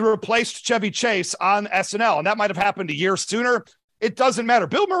 when he replaced Chevy Chase on SNL. And that might have happened a year sooner. It doesn't matter.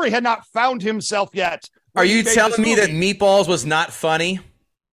 Bill Murray had not found himself yet. Are you telling me that Meatballs was not funny?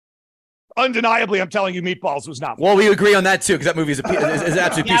 Undeniably, I'm telling you, Meatballs was not funny. Well, we agree on that, too, because that movie is an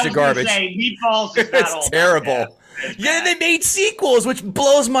absolute piece of garbage. Meatballs is not it's terrible. Yeah, they made sequels, which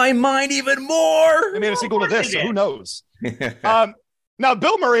blows my mind even more. They made a sequel to this, so who knows? Now,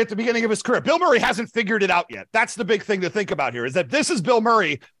 Bill Murray at the beginning of his career, Bill Murray hasn't figured it out yet. That's the big thing to think about here, is that this is Bill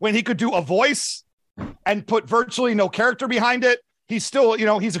Murray when he could do a voice and put virtually no character behind it. He's still,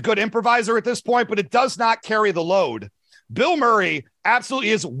 he's a good improviser at this point, but it does not carry the load. Bill Murray absolutely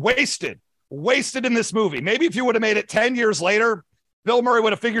is wasted in this movie. Maybe if you would have made it 10 years later, Bill Murray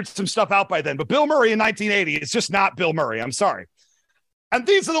would have figured some stuff out by then. But Bill Murray in 1980 is just not Bill Murray. I'm sorry. And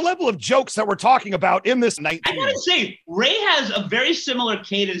these are the level of jokes that we're talking about in this 19. I gotta say, Ray has a very similar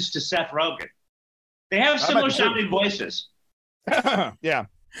cadence to Seth Rogen. They have similar sounding voices. Yeah.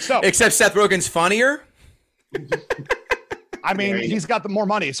 So, except Seth Rogen's funnier. I mean, he's got the more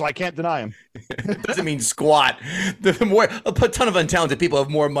money, so I can't deny him. Doesn't mean squat. A ton of untalented people have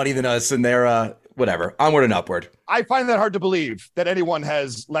more money than us, and they're whatever. Onward and upward. I find that hard to believe that anyone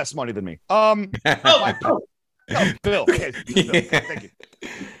has less money than me. Bill. Okay. Bill. Thank you.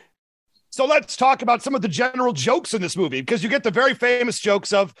 So let's talk about some of the general jokes in this movie, because you get the very famous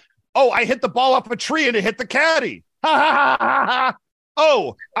jokes of, I hit the ball off a tree and it hit the caddy. Ha ha ha ha ha.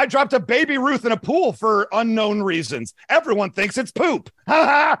 Oh, I dropped a Baby Ruth in a pool for unknown reasons. Everyone thinks it's poop. Ha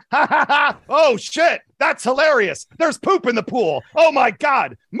ha ha ha ha. Oh shit, that's hilarious. There's poop in the pool. Oh my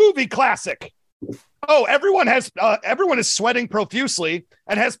God, movie classic. Oh, everyone is sweating profusely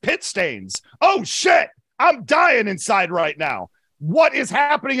and has pit stains. Oh shit. I'm dying inside right now. What is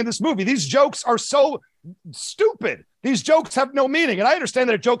happening in this movie? These jokes are so stupid. These jokes have no meaning. And I understand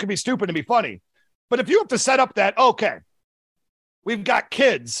that a joke can be stupid and be funny. But if you have to set up that, okay, we've got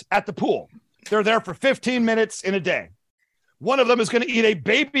kids at the pool. They're there for 15 minutes in a day. One of them is going to eat a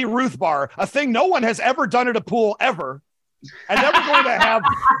Baby Ruth bar, a thing no one has ever done at a pool ever. And then we're going to have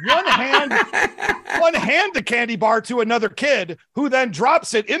one hand a candy bar to another kid who then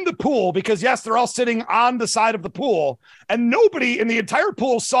drops it in the pool because, yes, they're all sitting on the side of the pool. And nobody in the entire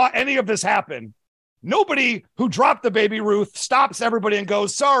pool saw any of this happen. Nobody who dropped the Baby Ruth stops everybody and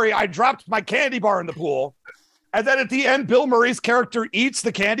goes, sorry, I dropped my candy bar in the pool. And then at the end, Bill Murray's character eats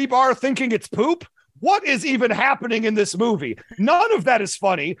the candy bar thinking it's poop. What is even happening in this movie? None of that is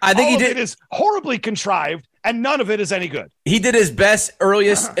funny. I think it is horribly contrived, and none of it is any good. He did his best,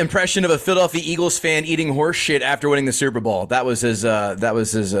 earliest impression of a Philadelphia Eagles fan eating horse shit after winning the Super Bowl. That was his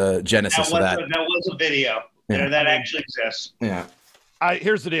genesis of that. That was a video. Yeah. That actually exists. Yeah.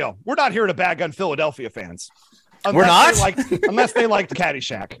 Here's the deal. We're not here to bag on Philadelphia fans. We're not? Unless they liked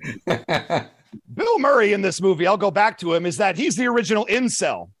Caddyshack. Bill Murray in this movie, I'll go back to him, is that he's the original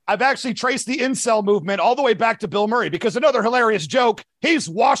incel. I've actually traced the incel movement all the way back to Bill Murray, because another hilarious joke, he's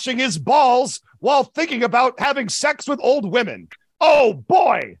washing his balls while thinking about having sex with old women. Oh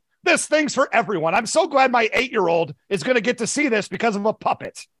boy, This thing's for everyone. I'm so glad my 8-year-old is going to get to see this because of a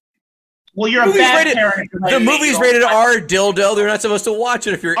puppet. Well, you're a bad parent. The movie's rated R, dildo. They're not supposed to watch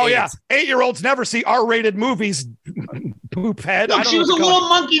it if you're 8. Oh, yeah. 8-year-olds never see R-rated movies, poop head. Look, she was a little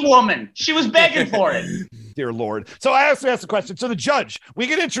monkey woman. She was begging for it. Dear Lord. So I have to ask the question. So the judge, we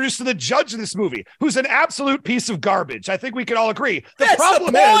get introduced to the judge in this movie, who's an absolute piece of garbage. I think we can all agree. The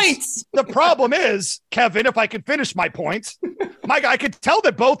problem is, Kevin, if I could finish my point, Mike, I could tell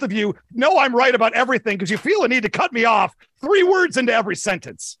that both of you know I'm right about everything because you feel a need to cut me off 3 words into every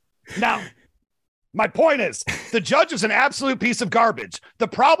sentence. Now, my point is, the judge is an absolute piece of garbage. The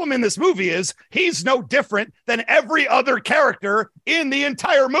problem in this movie is he's no different than every other character in the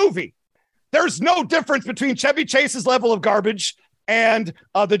entire movie. There's no difference between Chevy Chase's level of garbage and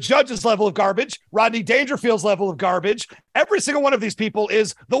the judge's level of garbage, Rodney Dangerfield's level of garbage. Every single one of these people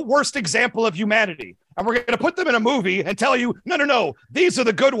is the worst example of humanity. And we're going to put them in a movie and tell you, no, these are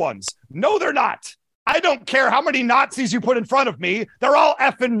the good ones. No, they're not. I don't care how many Nazis you put in front of me. They're all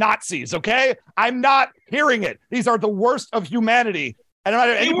effing Nazis, okay? I'm not hearing it. These are the worst of humanity. And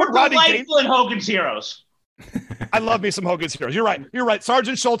they were delightful in Hogan's Heroes. I love me some Hogan's Heroes. You're right.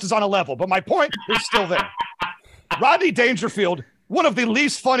 Sergeant Schultz is on a level, but my point is still there. Rodney Dangerfield, one of the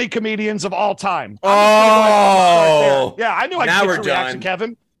least funny comedians of all time. Oh, yeah, I knew I could get your reaction,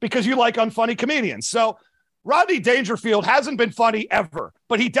 Kevin, because you like unfunny comedians. So Rodney Dangerfield hasn't been funny ever,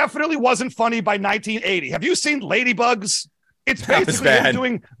 but he definitely wasn't funny by 1980. Have you seen Ladybugs? It's basically him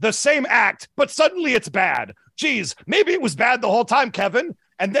doing the same act, but suddenly it's bad. Geez, maybe it was bad the whole time, Kevin,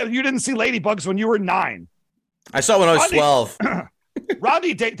 and then you didn't see Ladybugs when you were 9. I saw it when I was 12.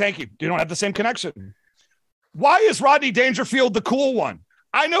 Thank you. You don't have the same connection. Why is Rodney Dangerfield the cool one?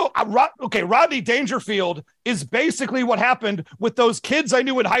 I know. Rodney Dangerfield is basically what happened with those kids I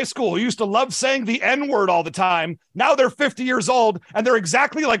knew in high school who used to love saying the N-word all the time. Now they're 50 years old, and they're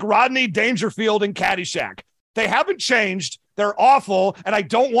exactly like Rodney Dangerfield in Caddyshack. They haven't changed. They're awful, and I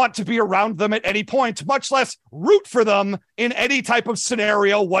don't want to be around them at any point, much less root for them in any type of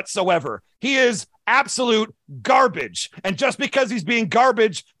scenario whatsoever. He is absolute garbage. And just because he's being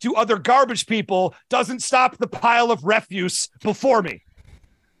garbage to other garbage people doesn't stop the pile of refuse before me.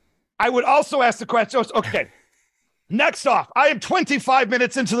 I would also ask the question, okay, next off, I am 25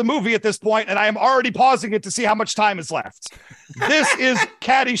 minutes into the movie at this point, and I am already pausing it to see how much time is left. This is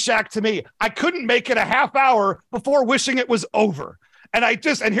Caddyshack to me. I couldn't make it a half hour before wishing it was over. And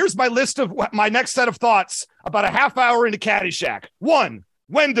here's my list of my next set of thoughts about a half hour into Caddyshack. 1,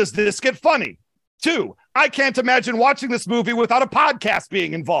 when does this get funny? 2, I can't imagine watching this movie without a podcast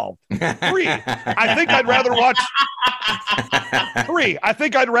being involved. 3, I think I'd rather watch. 3, I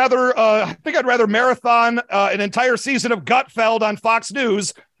think I'd rather marathon an entire season of Gutfeld on Fox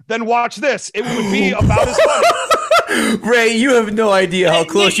News than watch this. It would be about as funny. Ray, you have no idea how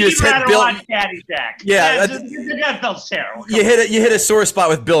close you just hit Bill. Yeah, Gutfeld's terrible. You hit a sore spot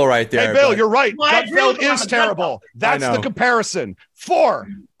with Bill right there. Hey, Bill, you're right. Gutfeld is terrible. That's the comparison. 4,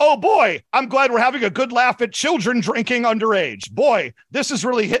 oh boy, I'm glad we're having a good laugh at children drinking underage. Boy, this is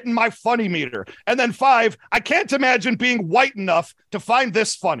really hitting my funny meter. And then 5, I can't imagine being white enough to find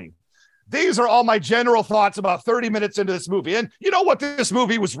this funny. These are all my general thoughts about 30 minutes into this movie. And you know what this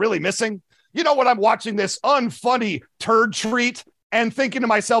movie was really missing? You know what, I'm watching this unfunny turd treat and thinking to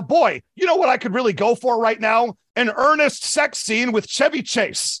myself, boy, you know what I could really go for right now? An earnest sex scene with Chevy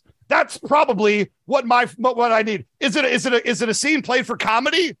Chase. That's probably what I need. Is it a scene played for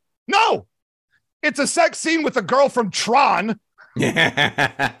comedy? No, it's a sex scene with a girl from Tron.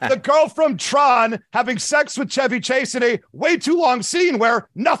 The girl from Tron having sex with Chevy Chase in a way too long scene where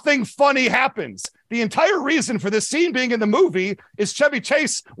nothing funny happens. The entire reason for this scene being in the movie is Chevy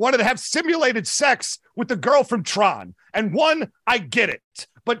Chase wanted to have simulated sex with the girl from Tron. And 1, I get it.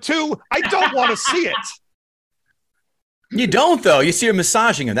 But 2, I don't want to see it. You don't, though. You see her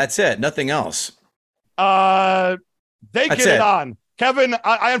massaging him. That's it. Nothing else. They get it on. Kevin,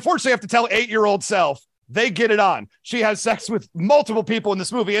 I unfortunately have to tell 8-year-old self, they get it on. She has sex with multiple people in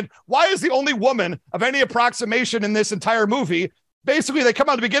this movie. And why is the only woman of any approximation in this entire movie? Basically, they come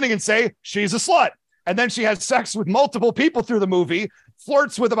out at the beginning and say, she's a slut. And then she has sex with multiple people through the movie,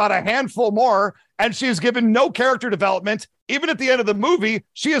 flirts with about a handful more, and she is given no character development. Even at the end of the movie,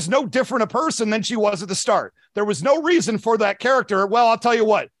 she is no different a person than she was at the start. There was no reason for that character. Well, I'll tell you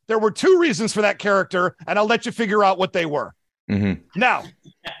what, there were 2 reasons for that character, and I'll let you figure out what they were. Mm-hmm. Now,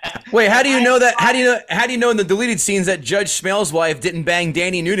 wait, how do you know that? How do you know in the deleted scenes that Judge Smell's wife didn't bang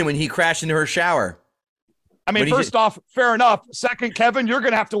Danny Noonan when he crashed into her shower? I mean, first off, fair enough. Second, Kevin, you're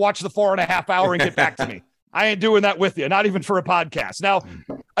going to have to watch the 4.5 hour and get back to me. I ain't doing that with you, not even for a podcast. Now,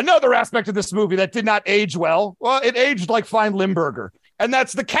 another aspect of this movie that did not age well, it aged like fine Limburger. And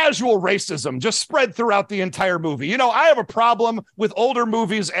that's the casual racism just spread throughout the entire movie. You know, I have a problem with older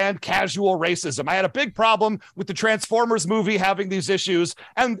movies and casual racism. I had a big problem with the Transformers movie having these issues.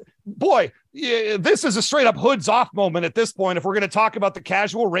 And boy, this is a straight up hoods off moment at this point if we're going to talk about the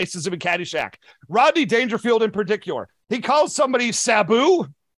casual racism in Caddyshack. Rodney Dangerfield in particular, he calls somebody Sabu.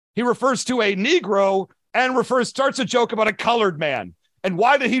 He refers to a Negro and starts a joke about a colored man. And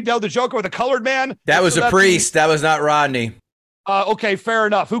why did he know the joke about a colored man? That was a priest. That was not Rodney. Okay, fair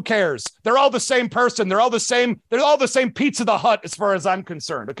enough. Who cares? They're all the same person. They're all the same Pizza the Hut as far as I'm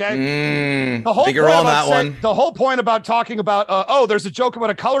concerned. Okay. The whole point about talking about, there's a joke about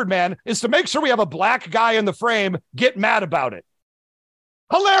a colored man is to make sure we have a black guy in the frame get mad about it.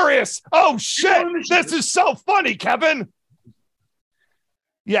 Hilarious. Oh shit. This is so funny, Kevin.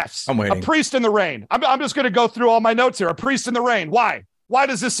 Yes. I'm waiting. A priest in the rain. I'm just going to go through all my notes here. A priest in the rain. Why? Why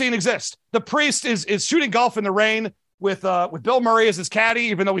does this scene exist? The priest is shooting golf in the rain with Bill Murray as his caddy,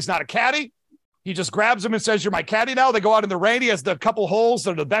 even though he's not a caddy. He just grabs him and says, "You're my caddy now." They go out in the rain. He has the couple holes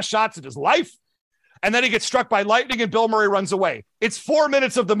that are the best shots of his life. And then he gets struck by lightning and Bill Murray runs away. It's 4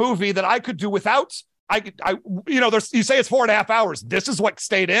 minutes of the movie that I could do without. You say it's 4.5 hours. This is what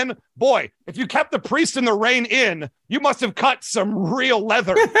stayed in. Boy, if you kept the priest in the rain in, you must have cut some real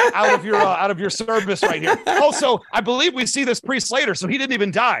leather out of your service right here. Also, I believe we see this priest later, so he didn't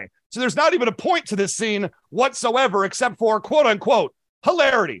even die. So there's not even a point to this scene whatsoever, except for quote unquote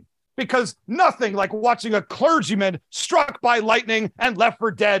hilarity. Because nothing like watching a clergyman struck by lightning and left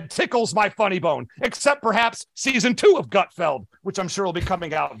for dead tickles my funny bone, except perhaps season 2 of Gutfeld, which I'm sure will be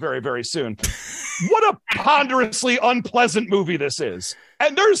coming out very, very soon. What a ponderously unpleasant movie this is.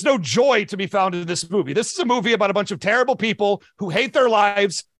 And there's no joy to be found in this movie. This is a movie about a bunch of terrible people who hate their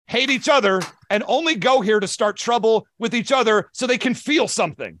lives, hate each other, and only go here to start trouble with each other so they can feel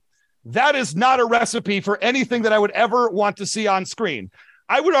something. That is not a recipe for anything that I would ever want to see on screen.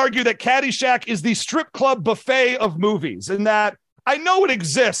 I would argue that Caddyshack is the strip club buffet of movies, in that I know it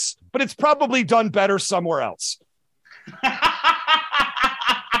exists, but it's probably done better somewhere else.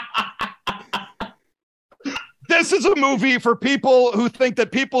 This is a movie for people who think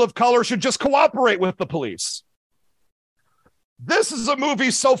that people of color should just cooperate with the police. This is a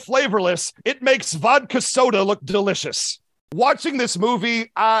movie so flavorless, it makes vodka soda look delicious. Watching this movie,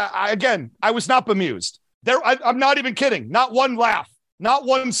 I was not bemused. I'm not even kidding. Not one laugh. Not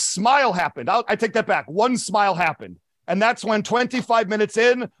one smile happened. I take that back. One smile happened. And that's when 25 minutes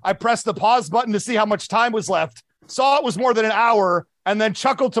in, I pressed the pause button to see how much time was left, saw it was more than an hour, and then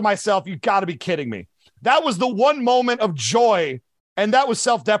chuckled to myself, you got to be kidding me. That was the one moment of joy, and that was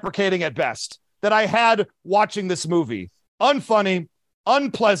self-deprecating at best, that I had watching this movie. Unfunny,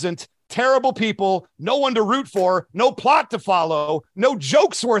 unpleasant, terrible people, no one to root for, no plot to follow, no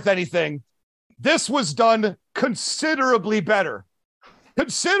jokes worth anything. This was done considerably better in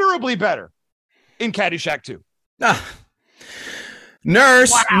Caddyshack 2.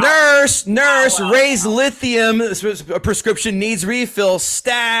 Nurse, raise lithium. A prescription needs refill.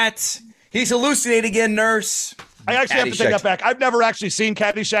 Stat. He's hallucinating again, nurse. I actually have to take that back. I've never actually seen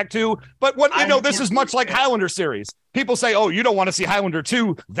Caddyshack 2, but this is much like Highlander series. People say, oh, you don't want to see Highlander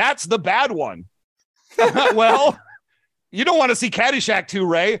 2. That's the bad one. Well, you don't want to see Caddyshack 2,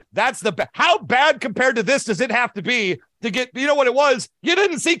 Ray. That's how bad compared to this does it have to be to get, you know what it was? You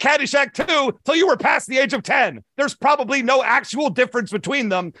didn't see Caddyshack 2 till you were past the age of 10. There's probably no actual difference between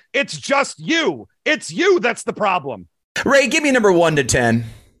them. It's just you. It's you that's the problem. Ray, give me number 1 to 10.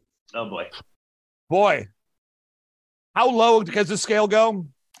 Oh, boy. How low does the scale go?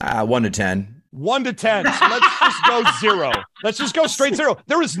 1 to 10. 1 to 10. So let's just go 0. Let's just go straight 0.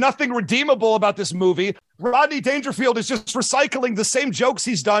 There is nothing redeemable about this movie. Rodney Dangerfield is just recycling the same jokes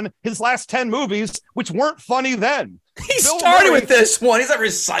he's done his last 10 movies, which weren't funny then. He started with this one. He's not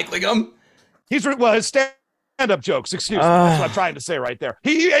recycling them. His stand-up jokes. Excuse me. That's what I'm trying to say right there.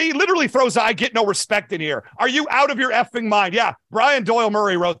 He literally throws, I get no respect in here. Are you out of your effing mind? Yeah. Brian Doyle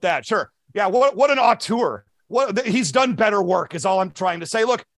Murray wrote that. Sure. Yeah. What an auteur. He's done better work is all I'm trying to say.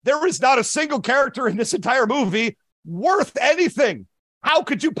 Look, there is not a single character in this entire movie worth anything. How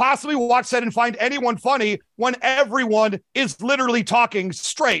could you possibly watch that and find anyone funny when everyone is literally talking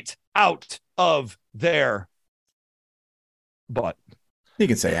straight out of their butt? You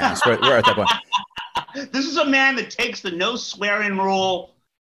can say ass. We're at that point. This is a man that takes the no swearing rule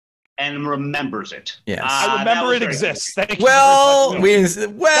and remembers it. Yes. I remember it exists. Thank you.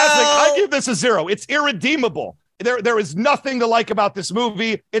 I give this a 0. It's irredeemable. There is nothing to like about this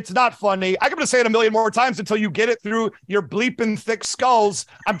movie. It's not funny. I'm going to say it a million more times until you get it through your bleeping thick skulls.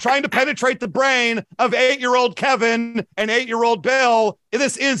 I'm trying to penetrate the brain of 8-year-old Kevin and 8-year-old Bill.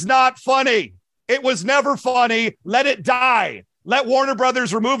 This is not funny. It was never funny. Let it die. Let Warner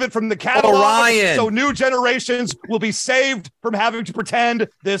Brothers remove it from the catalog Orion. so new generations will be saved from having to pretend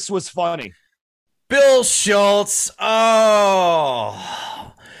this was funny. Bill Schultz.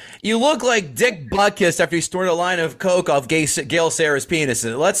 Oh, you look like Dick Butkus after he snorted a line of coke off Gail Sarah's penis.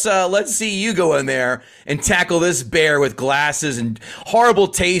 Let's see you go in there and tackle this bear with glasses and horrible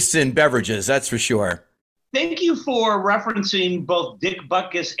tastes in beverages. That's for sure. Thank you for referencing both Dick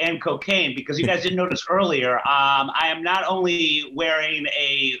Butkus and cocaine, because you guys didn't notice earlier. I am not only wearing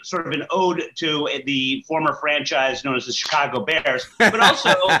a sort of an ode to the former franchise known as the Chicago Bears, but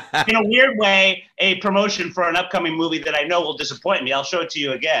also, in a weird way, a promotion for an upcoming movie that I know will disappoint me. I'll show it to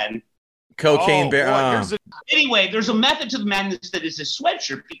you again. Cocaine bear. Anyway, there's a method to the madness that is a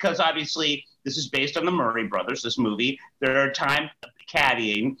sweatshirt, because obviously this is based on the Murray brothers, this movie. There are time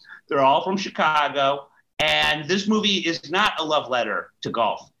caddying. They're all from Chicago. And this movie is not a love letter to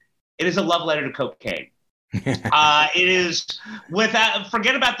golf. It is a love letter to cocaine. It is,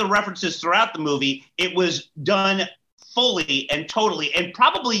 forget about the references throughout the movie. It was done fully and totally. And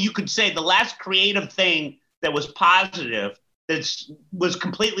probably you could say the last creative thing that was positive that was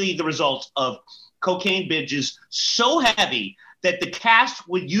completely the result of cocaine binges so heavy that the cast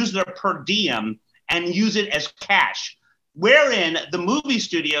would use their per diem and use it as cash. Wherein the movie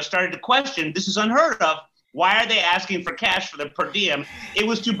studio started to question, this is unheard of. Why are they asking for cash for the per diem? It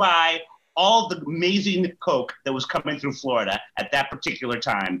was to buy all the amazing coke that was coming through Florida at that particular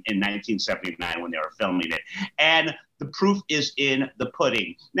time in 1979 when they were filming it. And the proof is in the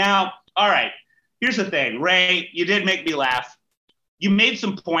pudding. Now, all right, here's the thing. Ray, you did make me laugh. You made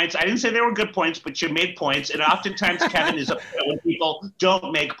some points. I didn't say they were good points, but you made points. And oftentimes Kevin is upset when people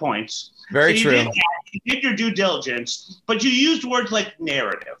don't make points. Very true. You did your due diligence, but you used words like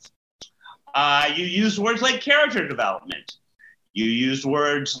narrative. You used words like character development. You used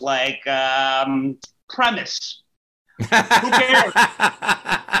words like premise. Who cares?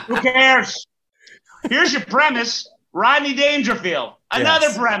 Who cares? Here's your premise. Rodney Dangerfield. Another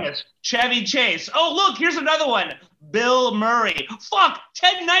premise. Chevy Chase. Oh, look, here's another one. Bill Murray. Fuck,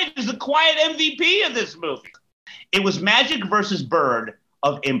 Ted Knight is the quiet MVP of this movie. It was Magic versus Bird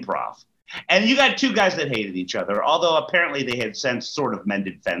of improv. And you got two guys that hated each other, although apparently they had since sort of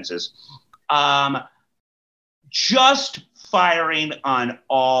mended fences. Just firing on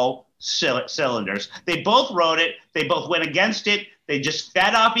all cylinders. They both wrote it. They both went against it. They just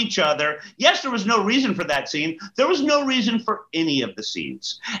fed off each other. Yes, there was no reason for that scene. There was no reason for any of the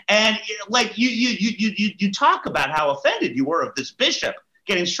scenes. And like you talk about how offended you were of this bishop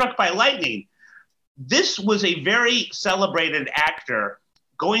getting struck by lightning. This was a very celebrated actor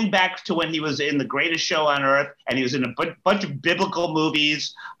going back to when he was in The Greatest Show on Earth, and he was in a bunch of biblical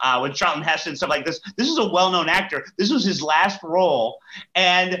movies with Charlton Heston, stuff like this. This is a well-known actor. This was his last role.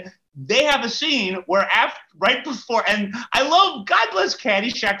 And they have a scene where right before, and I love, God bless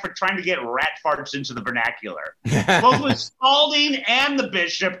Caddyshack for trying to get rat farts into the vernacular. Both with Spalding and the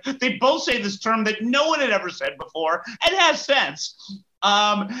bishop, they both say this term that no one had ever said before and has sense.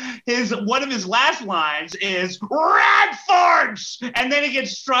 One of his last lines is rat farts, and then he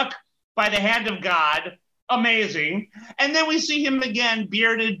gets struck by the hand of God. Amazing. And then we see him again,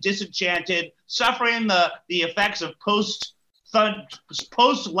 bearded, disenchanted, suffering the effects of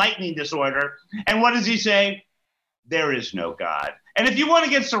post-lightning disorder. And what does he say? There is no God. And if you want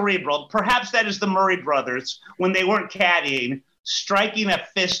to get cerebral, perhaps that is the Murray brothers, when they weren't caddying, striking a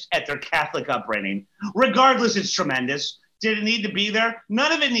fist at their Catholic upbringing. Regardless, it's tremendous. Did it need to be there?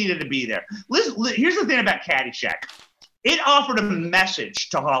 None of it needed to be there. Listen, here's the thing about Caddyshack. It offered a message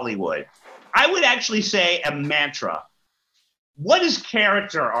to Hollywood. I would actually say a mantra. What is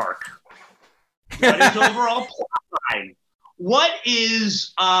character arc? What is overall plot line? What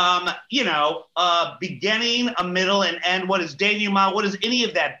is, beginning, a middle, and end? What is denouement? What is any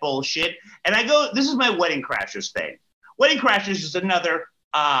of that bullshit? And I go, this is my Wedding Crashers thing. Wedding Crashers is another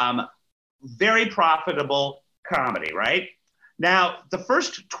very profitable comedy, right? Now, the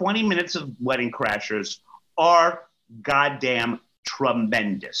first 20 minutes of Wedding Crashers are goddamn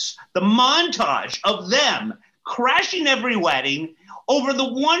tremendous. The montage of them crashing every wedding over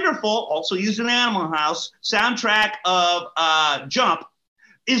the wonderful, also used in Animal House, soundtrack of Jump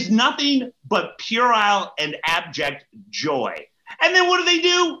is nothing but puerile and abject joy. And then what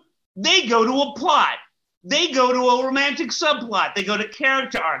do? They go to a plot. They go to a romantic subplot. They go to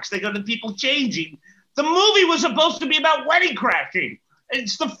character arcs. They go to people changing. The movie was supposed to be about wedding crashing.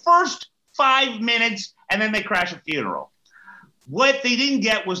 It's the first 5 minutes, and then they crash a funeral. What they didn't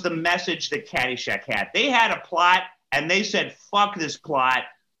get was the message that Caddyshack had. They had a plot, and they said, fuck this plot.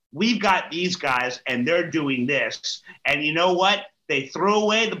 We've got these guys, and they're doing this. And you know what? They threw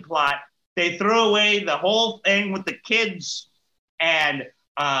away the plot. They threw away the whole thing with the kids and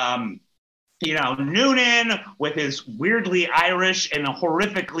Noonan with his weirdly Irish and a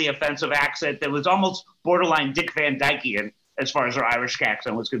horrifically offensive accent that was almost borderline Dick Van Dykean as far as their Irish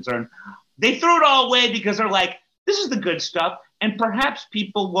accent was concerned. They threw it all away because they're like, this is the good stuff, and perhaps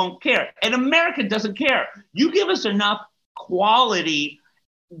people won't care. And America doesn't care. You give us enough quality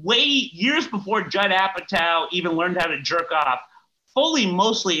years before Judd Apatow even learned how to jerk off,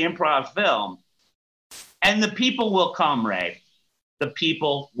 mostly improv film, and the people will come, Ray. The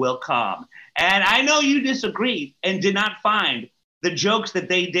people will come. And I know you disagreed and did not find the jokes that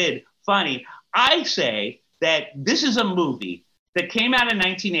they did funny. I say that this is a movie that came out in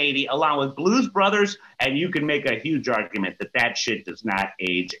 1980 along with Blues Brothers, and you can make a huge argument that shit does not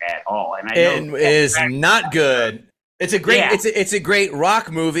age at all. And I know it is not good. It's a great it's a great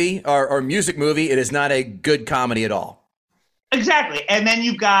rock movie or music movie. It is not a good comedy at all. Exactly. And then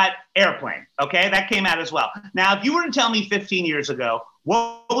you've got Airplane. Okay, that came out as well. Now, if you were to tell me 15 years ago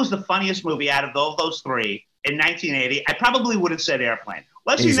what was the funniest movie out of those three in 1980, I probably would have said Airplane.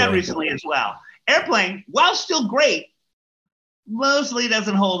 Well, I've seen that recently as well. Airplane, while still great, mostly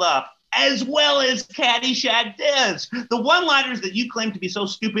doesn't hold up as well as Caddyshack does. The one-liners that you claim to be so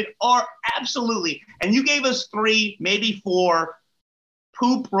stupid are absolutely, and you gave us 3, maybe 4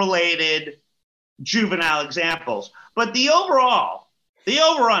 poop-related juvenile examples. But the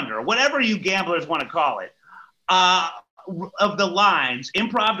over-under, whatever you gamblers want to call it, of the lines,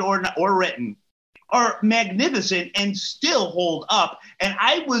 improv or written, are magnificent and still hold up. And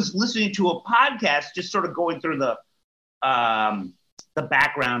I was listening to a podcast, just sort of going through the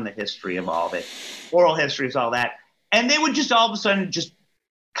background, the history of all of it, oral histories, all that. And they would just all of a sudden just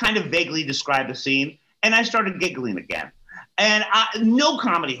kind of vaguely describe a scene. And I started giggling again. And no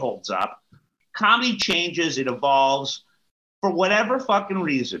comedy holds up. Comedy changes, it evolves. For whatever fucking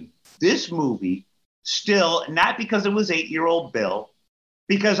reason, this movie still, not because it was 8-year-old Bill,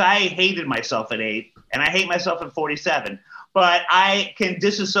 because I hated myself at 8 and I hate myself at 47, but I can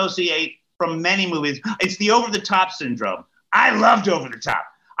disassociate from many movies. It's the Over the Top syndrome. I loved Over the Top.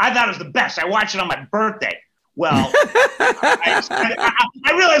 I thought it was the best. I watched it on my birthday. Well,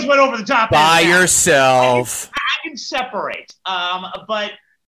 I realized what Over the Top by is. By yourself. I can separate. But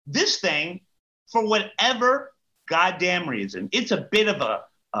this thing, for whatever goddamn reason, it's a bit of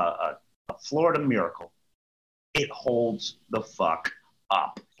a Florida miracle. It holds the fuck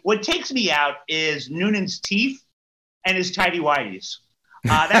up. What takes me out is Noonan's teeth and his tighty-whities.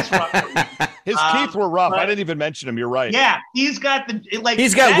 That's rough. His teeth were rough. I didn't even mention him. You're right. Yeah, he's got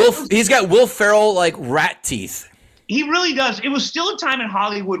He's got Will Ferrell like rat teeth. He really does. It was still a time in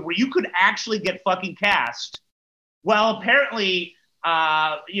Hollywood where you could actually get fucking cast. Well, apparently,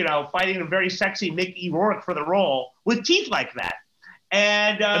 fighting a very sexy Mickey Rourke for the role with teeth like that.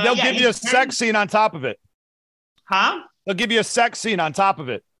 And they'll give you a sex scene on top of it. Huh? They'll give you a sex scene on top of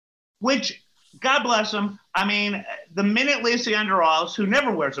it. Which, God bless him. I mean, the minute Lacey Underalls, who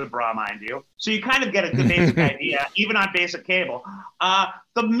never wears a bra, mind you, so you kind of get a good basic idea, even on basic cable.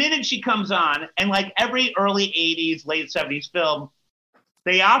 The minute she comes on, and like every early 80s, late 70s film,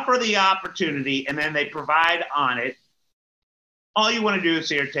 they offer the opportunity and then they provide on it. All you want to do is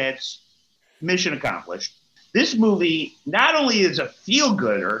see her tits. Mission accomplished. This movie not only is a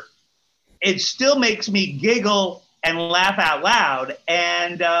feel-gooder, it still makes me giggle and laugh out loud.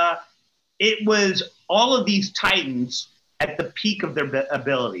 And it was all of these titans at the peak of their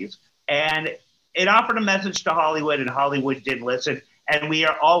abilities. And it offered a message to Hollywood, and Hollywood did listen. And we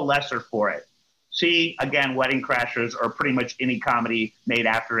are all lesser for it. See, again, Wedding Crashers, or pretty much any comedy made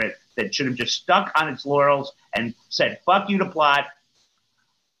after it that should have just stuck on its laurels and said, fuck you to plot,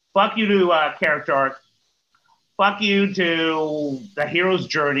 fuck you to character arc, fuck you to the hero's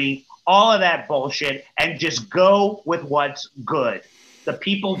journey, all of that bullshit, and just go with what's good. The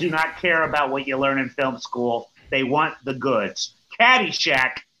people do not care about what you learn in film school. They want the goods.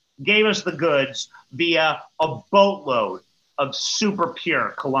 Caddyshack gave us the goods via a boatload of super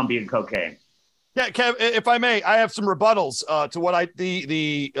pure Colombian cocaine. Yeah, Kev, if I may, I have some rebuttals to what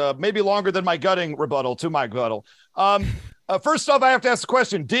the maybe longer than my gutting rebuttal to my rebuttal. First off, I have to ask the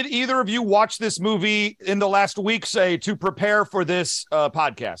question: did either of you watch this movie in the last week, say, to prepare for this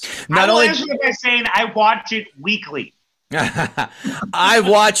podcast? I will answer by saying I watch it weekly. I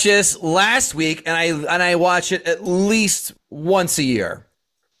watched this last week, and I watch it at least once a year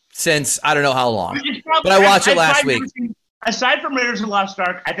since I don't know how long. But I watched it last week. Aside from Raiders of the Lost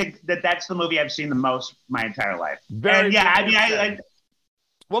Ark, I think that's the movie I've seen the most my entire life. Well,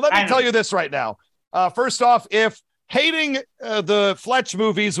 let me tell you this right now. First off, if hating the Fletch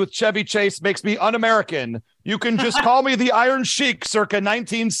movies with Chevy Chase makes me un-American, you can just call me the Iron Sheik circa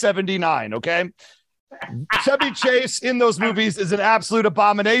 1979, okay? Chevy Chase in those movies is an absolute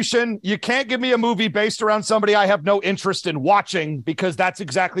abomination. You can't give me a movie based around somebody I have no interest in watching, because that's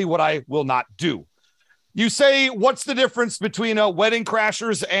exactly what I will not do. You say, what's the difference between Wedding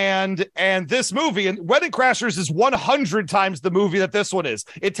Crashers and this movie? And Wedding Crashers is 100 times the movie that this one is.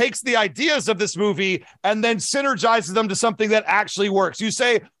 It takes the ideas of this movie and then synergizes them to something that actually works. You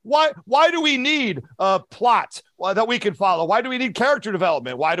say, why do we need a plot that we can follow? Why do we need character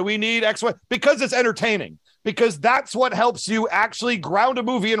development? Why do we need X, Y? Because it's entertaining. Because that's what helps you actually ground a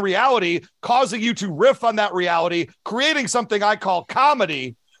movie in reality, causing you to riff on that reality, creating something I call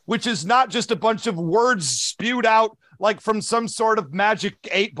comedy, which is not just a bunch of words spewed out like from some sort of magic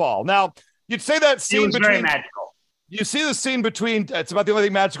 8-ball. Now, you'd say that scene between very magical. You see the scene between, it's about the only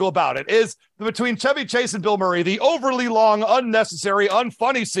thing magical about it, is between Chevy Chase and Bill Murray. The overly long, unnecessary,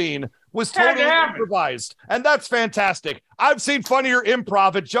 unfunny scene was totally improvised. And that's fantastic. I've seen funnier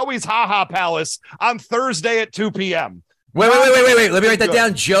improv at Joey's Ha Ha Palace on Thursday at 2 p.m. Wait. Let me write that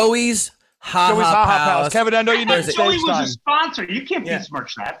down. Joey's Ha Ha Palace. Kevin, I know you know Joey was a sponsor. You can't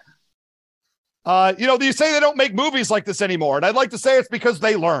besmirch that. You say they don't make movies like this anymore, and I'd like to say it's because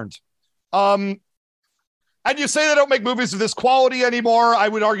they learned. And you say they don't make movies of this quality anymore. I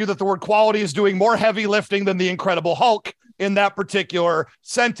would argue that the word quality is doing more heavy lifting than the Incredible Hulk in that particular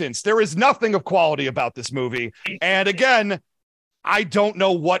sentence. There is nothing of quality about this movie. And again, I don't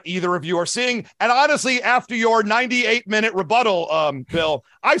know what either of you are seeing. And honestly, after your 98-minute rebuttal, Bill,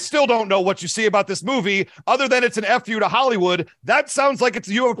 I still don't know what you see about this movie other than it's an F you to Hollywood. That sounds like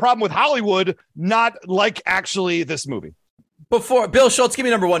you have a problem with Hollywood, not like actually this movie. Before Bill Schultz, give me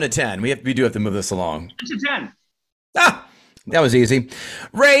number 1 to 10. We do have to move this along. It's a 10. That was easy.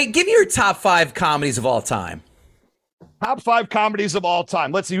 Ray, give me your top 5 comedies of all time. Top 5 comedies of all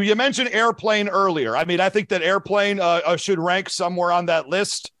time. Let's see. You mentioned Airplane earlier. I mean, I think that Airplane should rank somewhere on that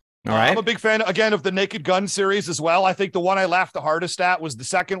list. All right. I'm a big fan, again, of the Naked Gun series as well. I think the one I laughed the hardest at was the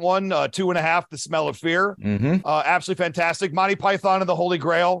second one, 2.5, The Smell of Fear. Mm-hmm. Absolutely fantastic. Monty Python and the Holy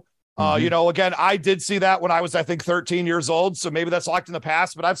Grail. Again, I did see that when I was, I think, 13 years old. So maybe that's locked in the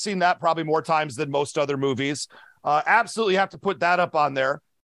past, but I've seen that probably more times than most other movies. Absolutely have to put that up on there.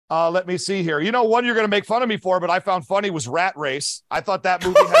 Let me see here. One you're going to make fun of me for, but I found funny was Rat Race. I thought that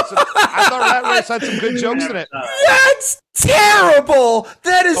movie had I thought Rat Race had some good jokes in it. That's terrible.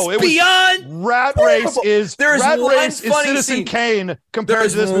 That is beyond Rat horrible. Race is Citizen scene. Kane compared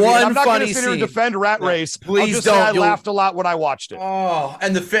to this movie. And I'm not going to sit here and defend Rat Race. Please I'll just don't. say I laughed a lot when I watched it. Oh,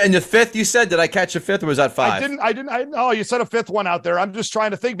 and the fifth you said? Did I catch a fifth or was that 5? I didn't. Oh, you said a fifth one out there. I'm just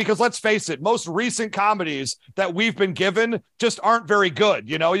trying to think because let's face it, most recent comedies that we've been given just aren't very good.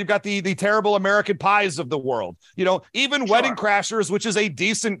 You've got the terrible American Pies of the world. Even Wedding Crashers, which is a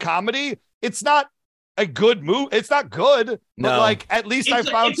decent comedy, it's not a good movie. It's not good, but at least I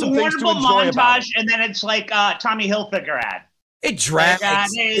found some things to enjoy about it. And then it's like Tommy Hilfiger ad. It drags.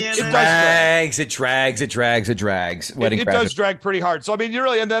 It drags. Wedding It does drag pretty hard. So I mean,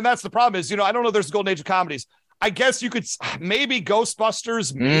 and then that's the problem is, I don't know. There's a golden age of comedies. I guess you could maybe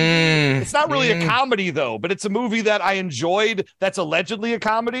Ghostbusters. It's not really a comedy though, but it's a movie that I enjoyed. That's allegedly a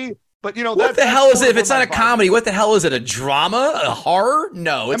comedy. But what the hell is it? If it's not a comedy, what the hell is it? A drama? A horror?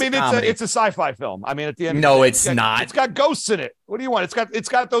 No, it's it's a sci-fi film. I mean, at the end, it's not. It's got ghosts in it. What do you want? It's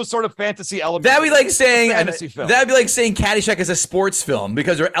got those sort of fantasy elements. That'd be like saying Caddyshack is a sports film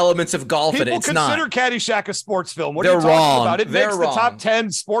because there are elements of golf in it. It's not. People consider Caddyshack a sports film. What are you talking about? It makes the top 10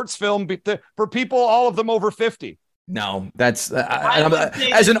 sports film for people, all of them over 50. No, that's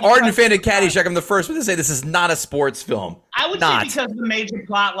as an ardent fan of Caddyshack, I'm the first one to say this is not a sports film. I would say because the major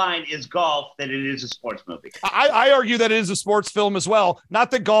plot line is golf that it is a sports movie. I argue that it is a sports film as well.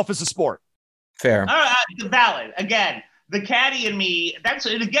 Not that golf is a sport. Fair. Valid. Again, the caddy and me.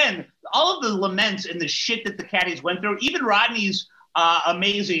 Again, all of the laments and the shit that the caddies went through. Even Rodney's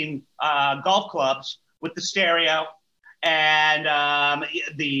amazing golf clubs with the stereo and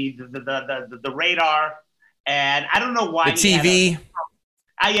the radar. And I don't know why the TV.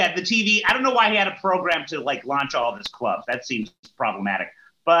 The TV. I don't know why he had a program to launch all of his clubs. That seems problematic.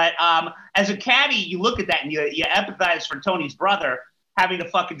 But as a caddy, you look at that and you empathize for Tony's brother having to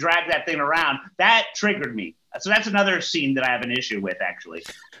fucking drag that thing around. That triggered me. So that's another scene that I have an issue with, actually.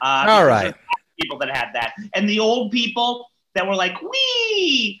 All right. People that had that, and the old people that were like,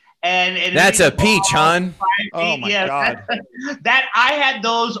 "Wee." And that's a peach, hon. Oh my God! That I had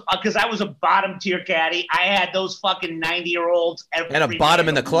those because I was a bottom tier caddy. I had those fucking 90-year-olds and a bottom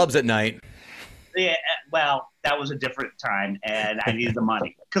in the clubs at night. Yeah, well, that was a different time, and I needed the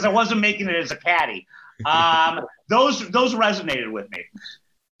money because I wasn't making it as a caddy. Those resonated with me.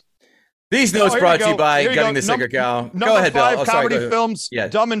 These notes brought to you by Here you Gutting go. the Sacred Cow. Number Go ahead, Bill. 5 Oh, sorry, comedy go ahead. films, Yeah.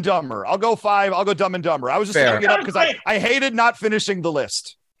 Dumb and Dumber. I'll go 5. I'll go Dumb and Dumber. I was just Fair. looking it up because I hated not finishing the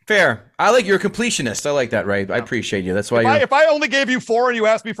list. Fair. I like you're a completionist. I like that, Ray. I appreciate you. That's why If I only gave you 4 and you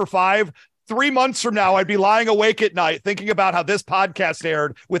asked me for 5, 3 months from now, I'd be lying awake at night thinking about how this podcast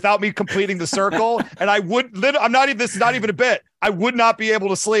aired without me completing the circle. And I would, this is not even a bit. I would not be able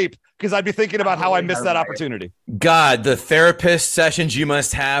to sleep because I'd be thinking about how I missed that opportunity. God, the therapist sessions you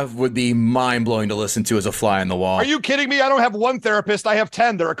must have would be mind-blowing to listen to as a fly on the wall. Are you kidding me? I don't have one therapist. I have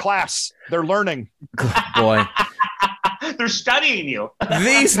 10. They're a class. They're learning. Boy. They're studying you.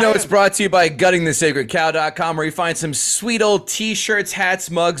 These notes brought to you by guttingthesacredcow.com, where you find some sweet old t-shirts, hats,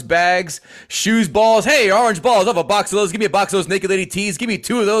 mugs, bags, shoes, balls. Hey, orange balls. I'll have a box of those. Give me a box of those Naked Lady tees. Give me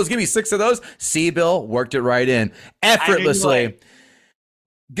 2 of those. Give me 6 of those. See, Bill, worked it right in effortlessly.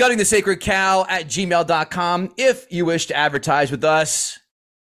 Guttingthesacredcow at gmail.com. If you wish to advertise with us.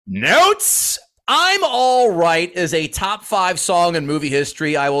 Notes. I'm All Right is a top 5 song in movie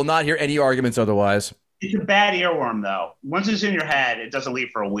history. I will not hear any arguments otherwise. It's a bad earworm, though. Once it's in your head, it doesn't leave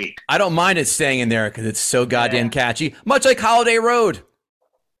for a week. I don't mind it staying in there because it's so goddamn catchy. Much like Holiday Road.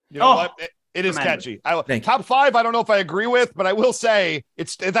 You know what? It is catchy. Top 5, I don't know if I agree with, but I will say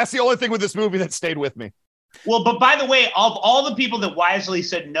that's the only thing with this movie that stayed with me. Well, but by the way, of all the people that wisely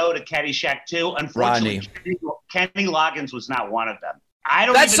said no to Caddyshack 2, unfortunately, Kenny Loggins was not one of them.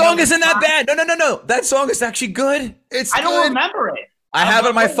 That song isn't that bad. No. That song is actually good. I don't remember it. I have it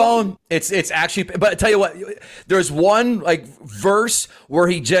on my phone. It's actually, but I tell you what, there's one like verse where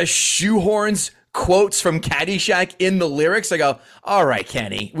he just shoehorns quotes from Caddyshack in the lyrics. I go, all right,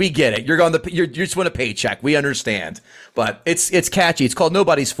 Kenny, we get it. You just want a paycheck. We understand, but it's catchy. It's called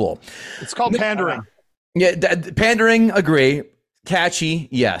Nobody's Fool. It's called pandering. Yeah, pandering, agree. Catchy,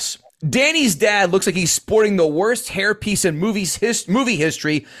 yes. Danny's dad looks like he's sporting the worst hairpiece in movie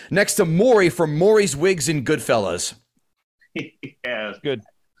history next to Maury from Maury's Wigs in Goodfellas. Yeah, good.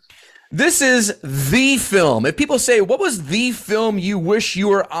 This is the film. If people say, what was the film you wish you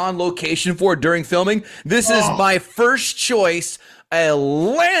were on location for during filming? This is my first choice, a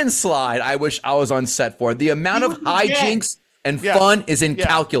landslide I wish I was on set for. The amount of hijinks and fun is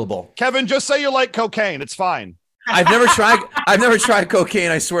incalculable. Kevin, just say you like cocaine. It's fine. I've never tried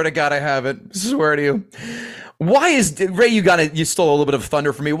cocaine. I swear to God, I haven't. Swear to you. Why is Ray? You stole a little bit of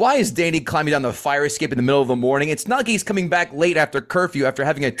thunder from me. Why is Danny climbing down the fire escape in the middle of the morning? It's not like he's coming back late after curfew after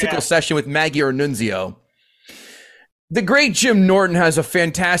having a tickle session with Maggie or Nunzio. The great Jim Norton has a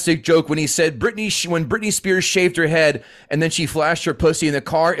fantastic joke when he said when Britney Spears shaved her head and then she flashed her pussy in the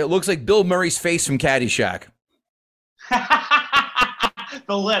car, it looks like Bill Murray's face from Caddyshack.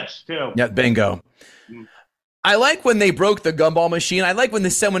 The lips too. Yeah, bingo. I like when they broke the gumball machine. I like when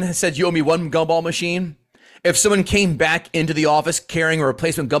someone said, you owe me 1 gumball machine. If someone came back into the office carrying a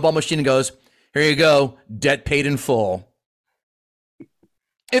replacement gumball machine and goes, here you go, debt paid in full.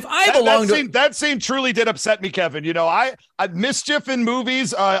 If I belong to that scene truly did upset me, Kevin. You know, I mischief in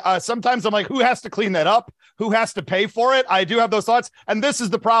movies. Sometimes I'm like, who has to clean that up? Who has to pay for it? I do have those thoughts. And this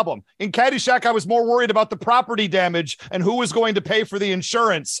is the problem. In Caddyshack, I was more worried about the property damage and who was going to pay for the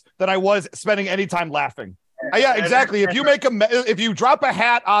insurance than I was spending any time laughing. Yeah, exactly. If you drop a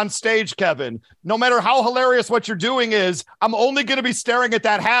hat on stage, Kevin, no matter how hilarious what you're doing is, I'm only going to be staring at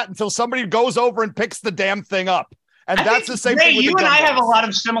that hat until somebody goes over and picks the damn thing up. And that's the same thing with you and I have a lot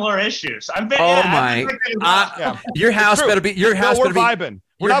of similar issues. Your house better be your house. No, we're vibing.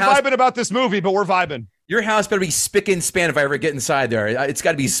 We're not vibing about this movie, but we're vibing. Your house better be spick and span if I ever get inside there. It's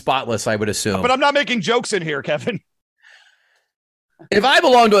got to be spotless, I would assume. But I'm not making jokes in here, Kevin. If I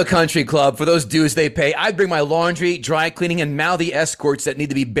belong to a country club for those dues they pay, I'd bring my laundry, dry cleaning, and mouthy escorts that need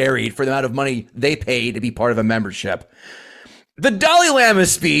to be buried for the amount of money they pay to be part of a membership. The Dalai Lama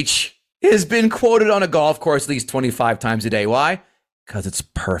speech has been quoted on a golf course at least 25 times a day. Why? Because it's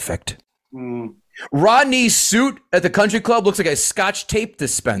perfect. Rodney's suit at the country club looks like a Scotch tape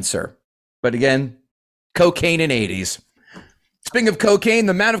dispenser. But again, cocaine in 80s. Speaking of cocaine,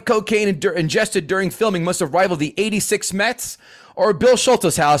 the amount of cocaine ingested during filming must have rivaled the 86 Mets or Bill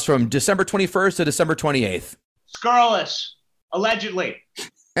Schultz's house from December 21st to December 28th. Scurrilous, allegedly.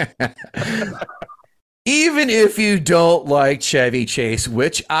 Even if you don't like Chevy Chase,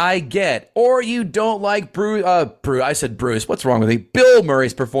 which I get, or you don't like Bruce, what's wrong with me? Bill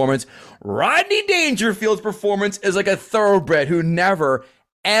Murray's performance, Rodney Dangerfield's performance is like a thoroughbred who never,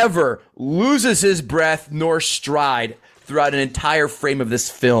 ever loses his breath nor stride throughout an entire frame of this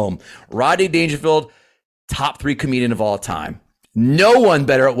film. Rodney Dangerfield, top 3 comedian of all time. No one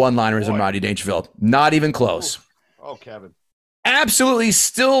better at one-liners than Rodney Dangerfield. Not even close. Oh, Kevin. Absolutely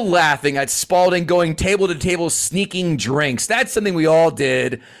still laughing at Spalding going table to table sneaking drinks. That's something we all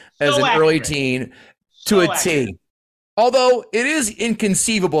did as So an early accurate. teen So to a accurate. T. Although it is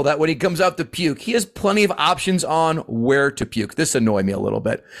inconceivable that when he comes out to puke, he has plenty of options on where to puke. This annoyed me a little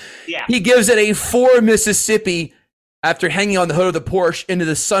bit. Yeah. He gives it a 4 Mississippi after hanging on the hood of the Porsche into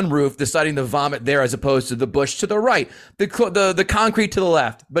the sunroof, deciding to vomit there as opposed to the bush to the right, the concrete to the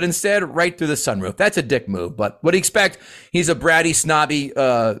left, but instead right through the sunroof. That's a dick move. But what do you expect? He's a bratty, snobby,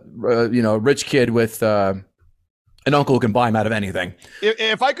 rich kid with an uncle who can buy him out of anything.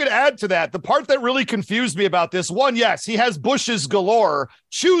 If I could add to that, the part that really confused me about this one, yes, he has bushes galore,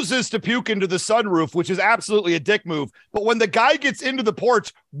 chooses to puke into the sunroof, which is absolutely a dick move. But when the guy gets into the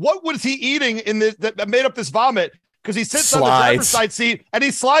porch, what was he eating in this that made up this vomit? Because he sits on the driver's side seat and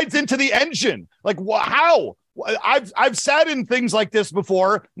he slides into the engine. Like, how? I've sat in things like this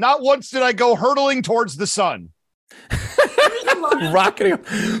before. Not once did I go hurtling towards the sun. Rocketing.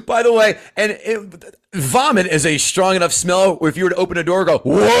 By the way, vomit is a strong enough smell where if you were to open a door, go,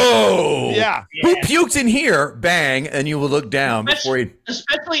 whoa. Yeah. Who puked in here? Bang. And you will look down before you.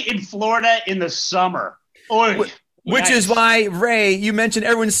 Especially in Florida in the summer. Oy. Which Yikes. is why, Ray, you mentioned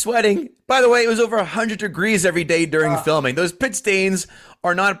everyone's sweating. By the way, it was over 100 degrees every day during filming. Those pit stains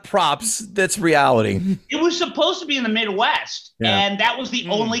are not props. That's reality. It was supposed to be in the Midwest, and that was the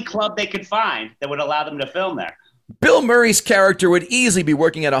only club they could find that would allow them to film there. Bill Murray's character would easily be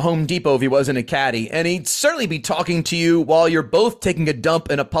working at a Home Depot if he wasn't a caddy, and he'd certainly be talking to you while you're both taking a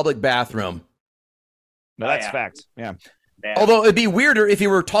dump in a public bathroom. No, that's fact. Yeah. Although it'd be weirder if he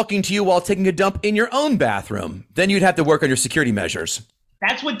were talking to you while taking a dump in your own bathroom. Then you'd have to work on your security measures.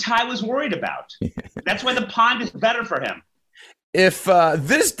 That's what Ty was worried about. That's why the pond is better for him. If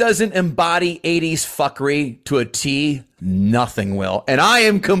this doesn't embody 80s fuckery to a T, nothing will. And I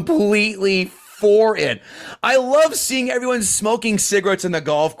am completely for it. I love seeing everyone smoking cigarettes in the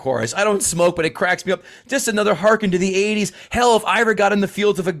golf course. I don't smoke, but it cracks me up. Just another hearken to the 80s. Hell, if I ever got in the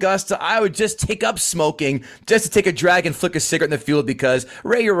fields of Augusta, I would just take up smoking just to take a drag and flick a cigarette in the field because,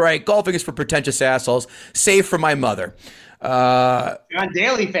 Ray, you're right. Golfing is for pretentious assholes. Save for my mother. You're a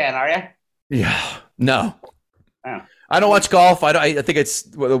Daly fan, are you? Yeah. No. Oh. I don't watch golf. I think it's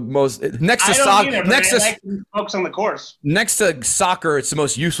the most next to soccer. Folks on the course. Next to soccer, it's the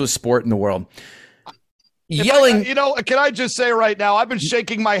most useless sport in the world. Yelling. Can I just say right now, I've been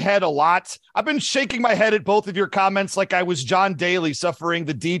shaking my head a lot. I've been shaking my head at both of your comments like I was John Daly suffering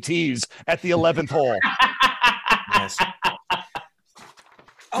the DTs at the 11th hole. Yes.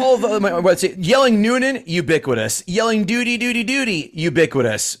 Yelling Noonan, ubiquitous. Yelling duty,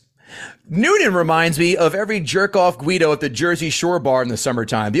 ubiquitous. Noonan reminds me of every jerk-off Guido at the Jersey Shore bar in the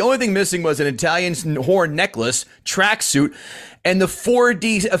summertime. The only thing missing was an Italian horn necklace, tracksuit, and the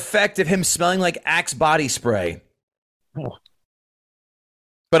 4D effect of him smelling like Axe body spray. Oh.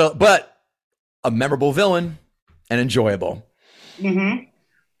 But a memorable villain and enjoyable. Mm-hmm.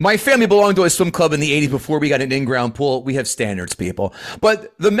 My family belonged to a swim club in the 80s before we got an in-ground pool. We have standards, people.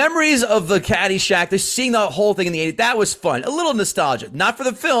 But the memories of the Caddyshack, just seeing the whole thing in the 80s, that was fun. A little nostalgia. Not for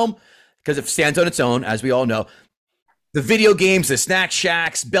the film, because it stands on its own, as we all know. The video games, the snack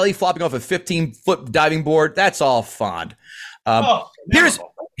shacks, belly flopping off a 15-foot diving board, that's all fond.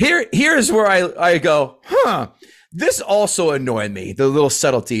 Here's where I go, this also annoyed me, the little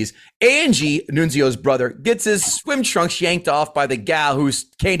subtleties. Angie, Nunzio's brother, gets his swim trunks yanked off by the gal whose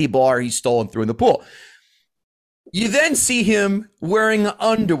candy bar he stole and threw in the pool. You then see him wearing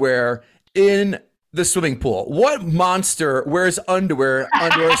underwear in the swimming pool. What monster wears underwear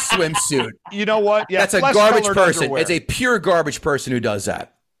under a swimsuit? You know what? Yeah, that's a garbage person. Underwear. It's a pure garbage person who does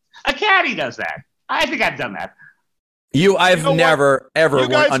that. A caddy does that. I think I've done that. I've never, ever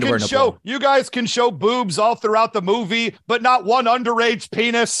worn underwear in a pool. You guys can show boobs all throughout the movie, but not one underage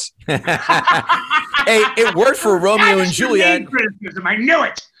penis. Hey, it worked for Romeo and Juliet. I knew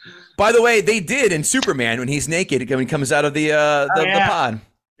it. By the way, they did in Superman when he's naked when he comes out of the pod.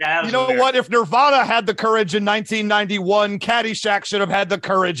 Yeah, you know what? If Nirvana had the courage in 1991, Caddyshack should have had the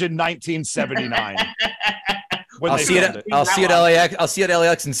courage in 1979. I'll see it at LAX. I'll see it at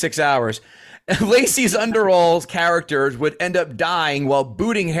LAX in 6 hours. Lacey's underalls characters would end up dying while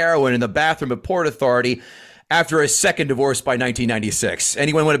booting heroin in the bathroom of Port Authority after a second divorce by 1996.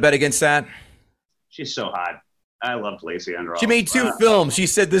 Anyone want to bet against that? She's so hot. I loved Lacey underalls. She made 2 films. She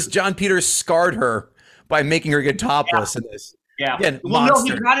said this John Peters scarred her by making her get topless in this. Yeah. Again, well,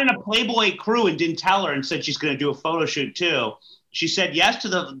 monster. no, he got in a Playboy crew and didn't tell her and said she's going to do a photo shoot too. She said yes to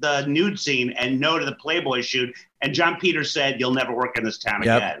the nude scene and no to the Playboy shoot. And John Peters said, "You'll never work in this town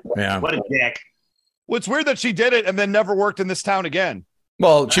again." Yeah. What a dick. Well, it's weird that she did it and then never worked in this town again.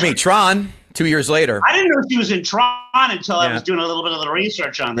 Well, she made Tron 2 years later. I didn't know she was in Tron until I was doing a little bit of the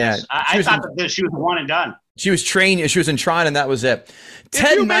research on this. Yeah. I thought that she was one and done. She was trained. She was in Tron, and that was it.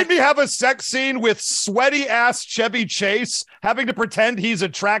 If you made me have a sex scene with sweaty ass Chevy Chase having to pretend he's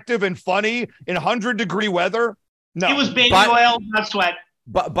attractive and funny in 100-degree weather, no. It was baby oil, not sweat.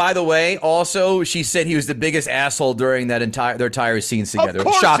 But by the way, also she said he was the biggest asshole during their entire scenes together. Of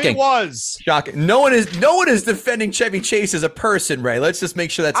course Shocking. he was. Shocking. No one is defending Chevy Chase as a person, Ray. Let's just make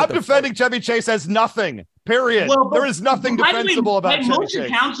sure that's. I'm defending Chevy Chase as nothing. Period. Well, there is nothing defensible about Chevy most Chase.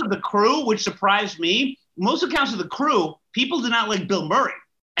 Accounts of the crew, which surprised me, most accounts of the crew, people did not like Bill Murray,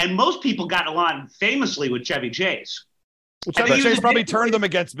 and most people got along famously with Chevy Chase. Well, Chevy Chase probably turned them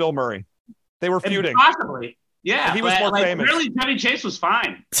against Bill Murray. They were feuding. Possibly. Yeah, but he was more famous. Really, Chevy Chase was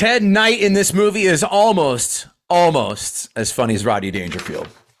fine. Ted Knight in this movie is almost as funny as Rodney Dangerfield.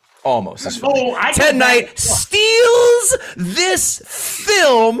 Almost as funny. Ted Knight steals this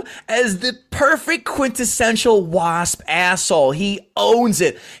film as the perfect quintessential Wasp asshole. He owns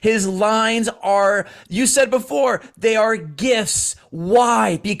it. His lines are, you said before, they are gifts.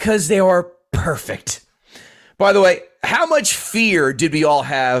 Why? Because they are perfect. By the way, how much fear did we all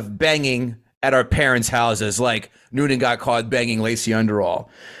have banging at our parents' houses, like Noonan got caught banging Lacey Underall?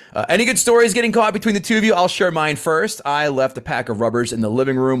 Any good stories getting caught between the two of you? I'll share mine first. I left a pack of rubbers in the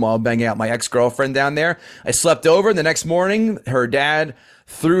living room while banging out my ex-girlfriend down there. I slept over, and the next morning, her dad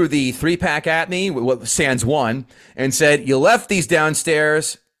threw the 3-pack at me, sans one, and said, "You left these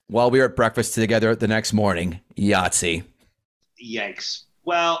downstairs while we were at breakfast together the next morning." Yahtzee. Yikes.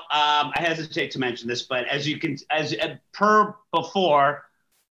 Well, I hesitate to mention this, but as per before,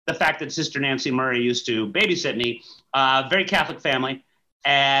 the fact that Sister Nancy Murray used to babysit me, very Catholic family,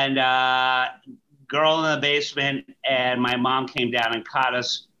 and girl in the basement, and my mom came down and caught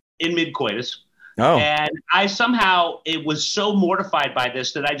us in mid-coitus. Oh. And it was so mortified by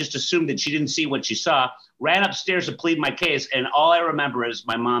this that I just assumed that she didn't see what she saw, ran upstairs to plead my case, and all I remember is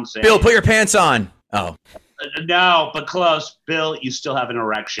my mom saying, "Bill, put your pants on." Oh. No, but close. Bill, you still have an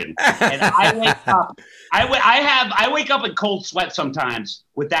erection. And I wake up. I wake up in cold sweat sometimes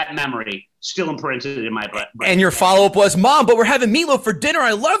with that memory still imprinted in my brain. And your follow-up was, "Mom, but we're having meatloaf for dinner.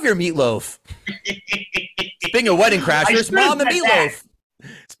 I love your meatloaf." Speaking of wedding crashers, Mom the meatloaf.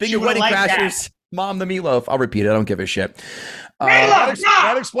 Speaking of wedding crashers, Mom the meatloaf. I'll repeat it. I don't give a shit.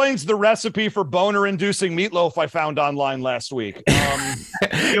 That explains the recipe for boner-inducing meatloaf I found online last week.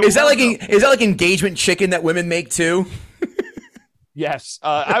 Is that like engagement chicken that women make too? Yes.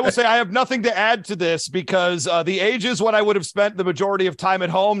 I will say I have nothing to add to this because the age is what I would have spent the majority of time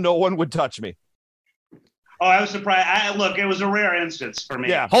at home. No one would touch me. Oh, I was surprised. Look, it was a rare instance for me.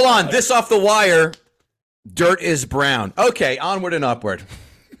 Yeah. Hold on. This off the wire. Dirt is brown. Okay, onward and upward.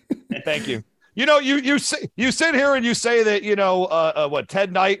 Thank you. You know, you sit here and you say that,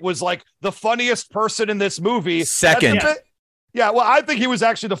 Ted Knight was like the funniest person in this movie. Second. Yeah, well, I think he was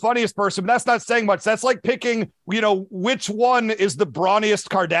actually the funniest person, but that's not saying much. That's like picking, which one is the brawniest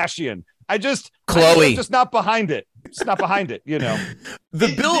Kardashian. I'm just not behind it. It's not behind it, He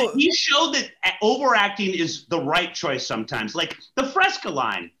showed that overacting is the right choice sometimes. Like the Fresca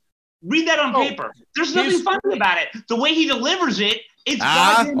line. Read that on paper. There's nothing funny about it. The way he delivers it, it's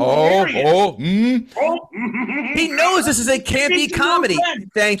hilarious. He knows this is a campy comedy.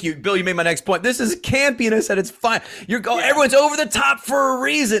 Thank you, Bill. You made my next point. This is campiness at its fine. Everyone's over the top for a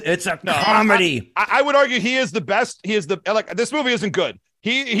reason. It's a comedy. I would argue he is the best. This movie isn't good.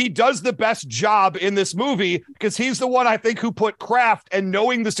 He does the best job in this movie because he's the one I think who put craft and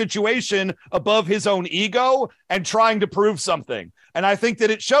knowing the situation above his own ego and trying to prove something. And I think that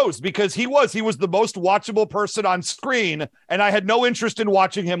it shows because he was the most watchable person on screen, and I had no interest in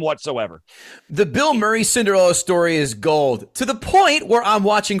watching him whatsoever. The Bill Murray Cinderella story is gold, to the point where I'm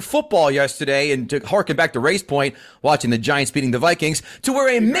watching football yesterday, and to harken back to Ray's point, watching the Giants beating the Vikings, to where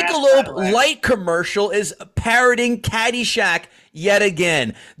a Michelob Light commercial is parroting Caddyshack yet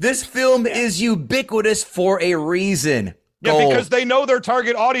again. This film is ubiquitous for a reason. Yeah, because they know their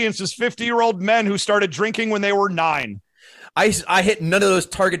target audience is 50-year-old men who started drinking when they were 9. I hit none of those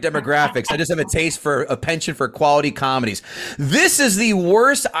target demographics. I just have a penchant for quality comedies. This is the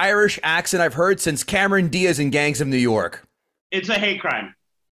worst Irish accent I've heard since Cameron Diaz in Gangs of New York. It's a hate crime.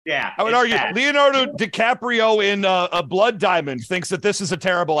 Yeah. I would argue bad. Leonardo DiCaprio in A Blood Diamond thinks that this is a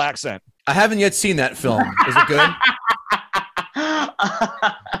terrible accent. I haven't yet seen that film. Is it good?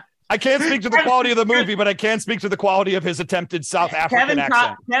 I can't speak to the quality of the movie, but I can speak to the quality of his attempted South African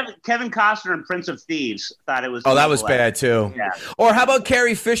accent. Kevin Costner in Prince of Thieves thought it was. Oh, that was bad too. Yeah. Or how about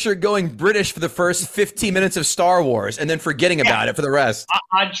Carrie Fisher going British for the first 15 minutes of Star Wars and then forgetting about it for the rest?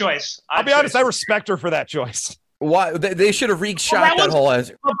 Odd choice. I'll be honest, I respect her for that choice. Why they should have reshot that whole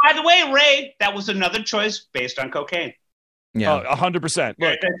answer. By the way, Ray, that was another choice based on cocaine. Yeah. 100%.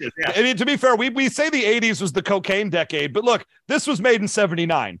 Look, Yeah. I mean, to be fair, we say the 80s was the cocaine decade, but look, this was made in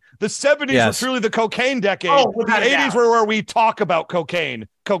 79. The 70s were truly the cocaine decade. Oh, the 80s were where we talk about cocaine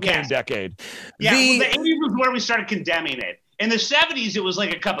decade. Yeah, the 80s was where we started condemning it. In the 70s, it was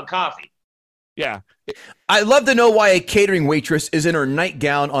like a cup of coffee. Yeah. I'd love to know why a catering waitress is in her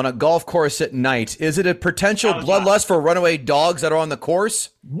nightgown on a golf course at night. Is it a potential bloodlust for runaway dogs that are on the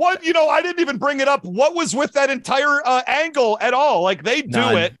course? What? I didn't even bring it up. What was with that entire angle at all? Like, they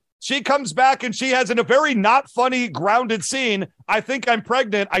do it. She comes back and she has in a very not funny, grounded scene. I think I'm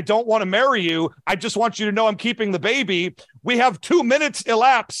pregnant. I don't want to marry you. I just want you to know I'm keeping the baby. We have 2 minutes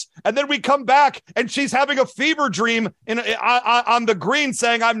elapse, and then we come back and she's having a fever dream on the green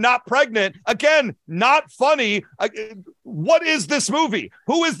saying, I'm not pregnant. Again, not funny. What is this movie?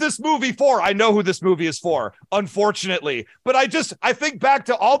 Who is this movie for? I know who this movie is for, unfortunately. But I think back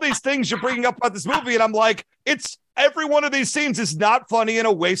to all these things you're bringing up about this movie, and I'm like, every one of these scenes is not funny and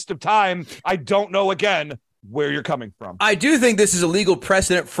a waste of time. I don't know, again, where you're coming from. I do think this is a legal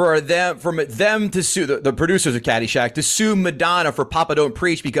precedent for them to sue the producers of Caddyshack to sue Madonna for Papa Don't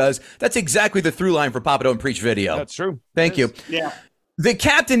Preach, because that's exactly the through line for Papa Don't Preach video. That's true. Thank you. Yeah. The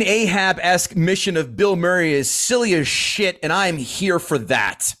Captain Ahab-esque mission of Bill Murray is silly as shit, and I'm here for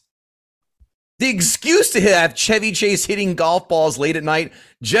that. The excuse to have Chevy Chase hitting golf balls late at night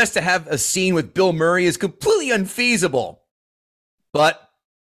just to have a scene with Bill Murray is completely unfeasible, but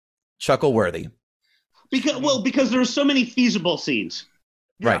chuckle-worthy. Because there are so many feasible scenes.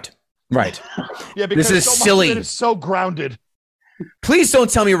 Right. Yeah, because this is so silly. Much of it is so grounded. Please don't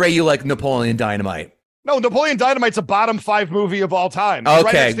tell me, Ray, you like Napoleon Dynamite. No, Napoleon Dynamite's a bottom 5 movie of all time. Okay,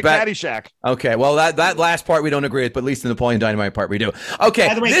 right next to Caddyshack. Okay, well that last part we don't agree with, but at least the Napoleon Dynamite part we do. Okay,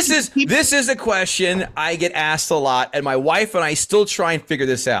 By the way, this is a question I get asked a lot, and my wife and I still try and figure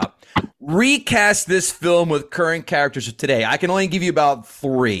this out. Recast this film with current characters of today. I can only give you about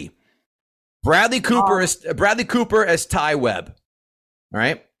 3. Bradley Cooper as Ty Webb. All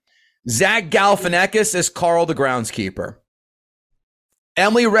right. Zach Galifianakis as Carl the groundskeeper.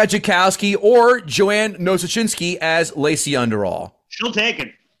 Emily Ratajkowski or Joanne Nosachinski as Lacey Underall. She'll take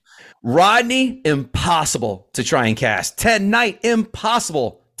it. Rodney, impossible to try and cast. Ted Knight,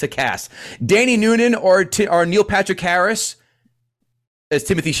 impossible to cast. Danny Noonan or Neil Patrick Harris as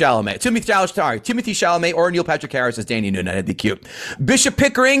Timothy Chalamet. Timothy Chalamet or Neil Patrick Harris as Danny Noonan. That'd be cute. Bishop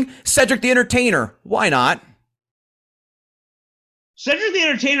Pickering, Cedric the Entertainer. Why not? Cedric the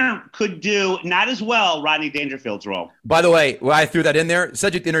Entertainer could do not as well Rodney Dangerfield's role. By the way, when I threw that in there,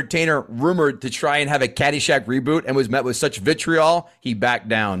 Cedric the Entertainer rumored to try and have a Caddyshack reboot and was met with such vitriol, he backed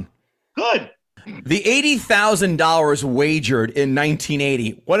down. Good. The $80,000 wagered in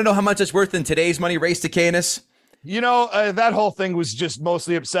 1980. Want to know how much it's worth in today's money, Race to Canis? That whole thing was just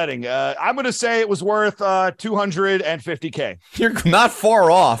mostly upsetting. I'm going to say it was worth $250K. You're not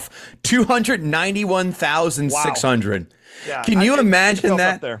far off. $291,600. Wow. Yeah, Can you imagine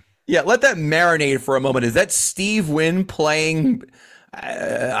that? There. Yeah, let that marinate for a moment. Is that Steve Wynn playing,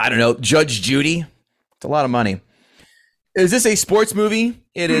 I don't know, Judge Judy? It's a lot of money. Is this a sports movie?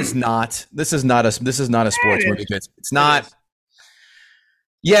 It is not. This is not a sports movie. It's not.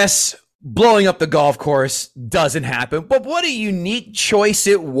 Yes, blowing up the golf course doesn't happen, but what a unique choice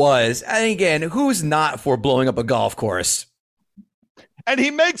it was. And again, who's not for blowing up a golf course? And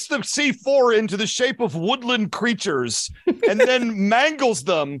he makes the C4 into the shape of woodland creatures and then mangles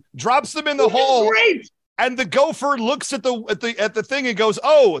them, drops them in the hole. Great. And the gopher looks at the thing and goes,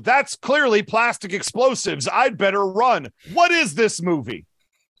 "Oh, that's clearly plastic explosives. I'd better run." What is this movie?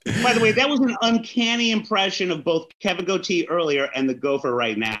 By the way, that was an uncanny impression of both Kevin Goatee earlier and the gopher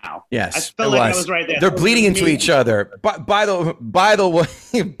right now. Yes, I felt like I was right there. They're bleeding into each other. By the by,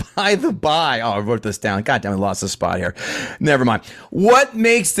 oh, I wrote this down. God damn, I lost the spot here. Never mind. What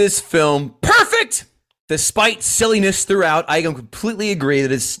makes this film perfect? Despite silliness throughout, I can completely agree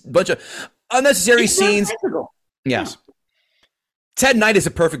that it's a bunch of unnecessary scenes. Yes. Ted Knight is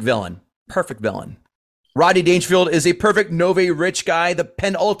a perfect villain. Perfect villain. Rodney Dangerfield is a perfect Nove rich guy, the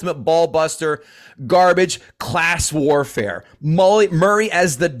penultimate ball buster, garbage, class warfare. Murray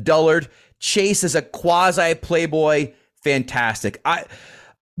as the dullard, Chase as a quasi playboy, fantastic.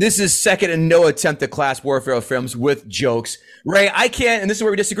 This is second and no attempt at class warfare films with jokes. Ray, I can't, and this is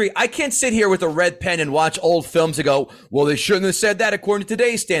where we disagree, I can't sit here with a red pen and watch old films and go, well, they shouldn't have said that according to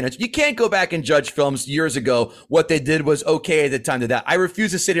today's standards. You can't go back and judge films years ago. What they did was okay at the time to that. I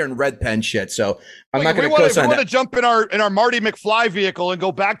refuse to sit here and red pen shit, so I'm not going to co-sign that. If we want to jump in our Marty McFly vehicle and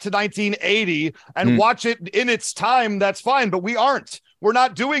go back to 1980 and watch it in its time, that's fine, but we aren't. We're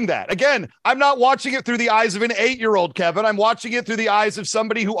not doing that. Again, I'm not watching it through the eyes of an 8-year-old, Kevin. I'm watching it through the eyes of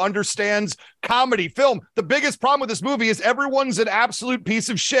somebody who understands comedy film. The biggest problem with this movie is everyone's an absolute piece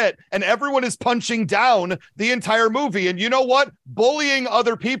of shit and everyone is punching down the entire movie. And you know what? Bullying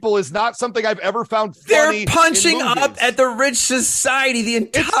other people is not something I've ever found funny. They're punching up at the rich society the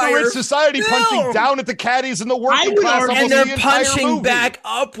entire It's the rich society punching down at the caddies and the working class. And they're punching back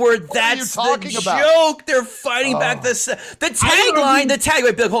upward. That's the joke. They're fighting back. The tagline.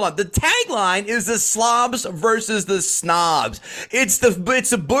 Wait, Bill, hold on. The tagline is the slobs versus the snobs. It's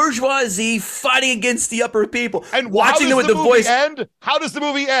the bourgeoisie fighting against the upper people. And watching them with the voice. How does the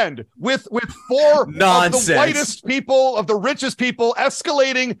movie end? With four nonsense. Of the whitest people, of the richest people,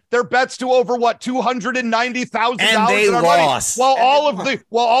 escalating their bets to over $290,000, and they lost. While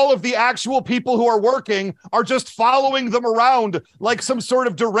all of the actual people who are working are just following them around like some sort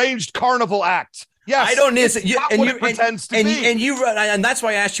of deranged carnival act. Yes, I don't know. And that's why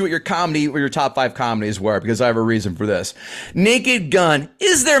I asked you what your top 5 comedies were, because I have a reason for this. Naked Gun.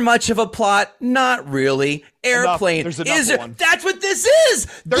 Is there much of a plot? Not really. Airplane. There's enough. That's what this is.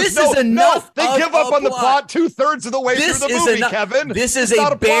 This is enough. They give up on the plot 2/3 of the way through the movie, Kevin. This is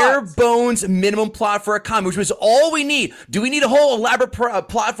a bare bones minimum plot for a comedy, which was all we need. Do we need a whole elaborate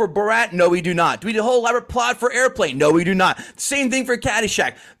plot for Borat? No, we do not. Do we need a whole elaborate plot for Airplane? No, we do not. Same thing for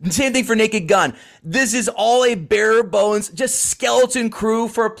Caddyshack. Same thing for Naked Gun. This is all a bare bones, just skeleton crew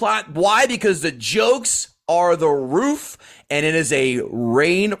for a plot. Why? Because the jokes are the roof, and it is a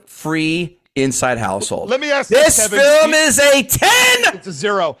rain-free inside household. Let me ask this, Kevin, film is a 10. It's a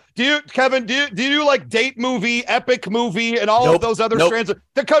 0. Do you like date movie, epic movie, and all of those other strands?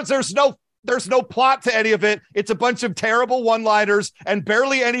 Because there's no plot to any of it. It's a bunch of terrible one-liners, and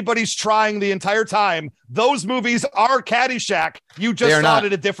barely anybody's trying the entire time. Those movies are Caddyshack. You just saw it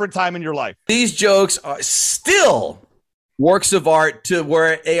at a different time in your life. These jokes are still works of art to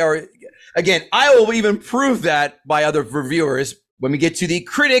where they are. Again, I will even prove that by other reviewers when we get to the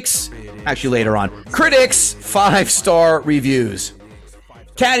critics, actually later on. Critics 5-star reviews.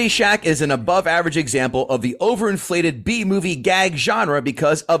 Caddyshack is an above-average example of the overinflated B-movie gag genre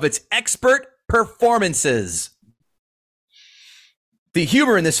because of its expert performances. The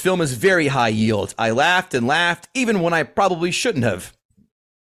humor in this film is very high yield. I laughed and laughed, even when I probably shouldn't have.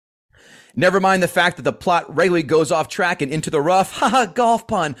 Never mind the fact that the plot regularly goes off track and into the rough. Haha, golf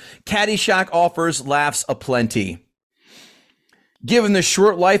pun. Caddyshack offers laughs aplenty. Given the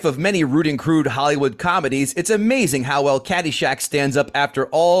short life of many rude and crude Hollywood comedies, it's amazing how well Caddyshack stands up after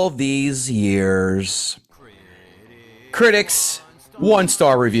all these years. Critics,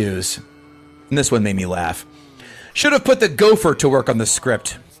 1-star reviews. And this one made me laugh. Should have put the gopher to work on the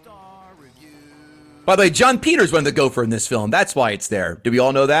script. By the way, John Peters won the gopher in this film. That's why it's there. Do we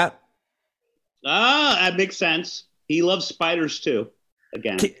all know that? That makes sense. He loves spiders too.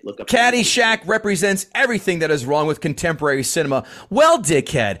 Again, look up. Caddyshack represents everything that is wrong with contemporary cinema. Well,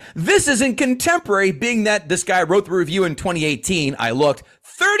 dickhead, this isn't contemporary, being that this guy wrote the review in 2018. I looked.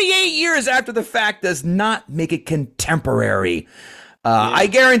 38 years after the fact does not make it contemporary. I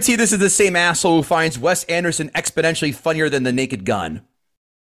guarantee this is the same asshole who finds Wes Anderson exponentially funnier than The Naked Gun.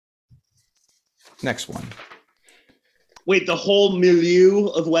 Next one. Wait, the whole milieu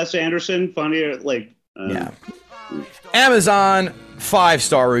of Wes Anderson funnier? Yeah. Amazon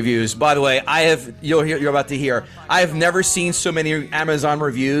 5-star reviews. By the way, you're about to hear, I have never seen so many Amazon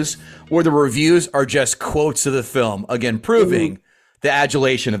reviews where the reviews are just quotes of the film. Again, proving the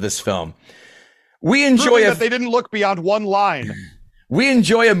adulation of this film. We enjoy that they didn't look beyond one line. We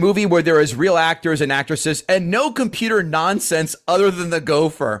enjoy a movie where there is real actors and actresses and no computer nonsense other than the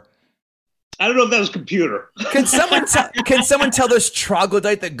gopher. I don't know if that was computer. Can someone tell this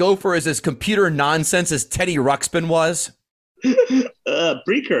troglodyte that Gopher is as computer nonsense as Teddy Ruxpin was?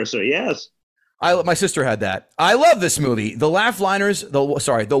 Precursor, yes. My sister had that. I love this movie. The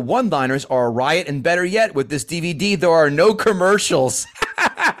the one-liners are a riot, and better yet, with this DVD, there are no commercials.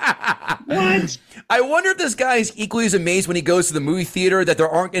 What? I wonder if this guy is equally as amazed when he goes to the movie theater that there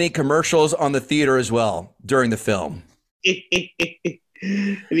aren't any commercials on the theater as well during the film.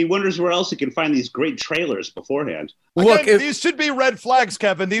 And he wonders where else he can find these great trailers beforehand. Look, these should be red flags,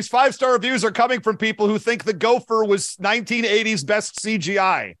 Kevin. These 5-star reviews are coming from people who think the gopher was 1980s best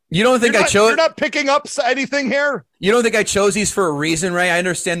CGI. You don't think You're not picking up anything here? You don't think I chose these for a reason, Ray? I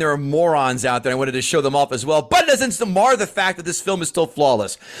understand there are morons out there. I wanted to show them off as well, but it doesn't mar the fact that this film is still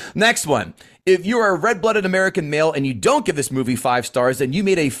flawless. Next one. If you are a red-blooded American male and you don't give this movie 5 stars, then you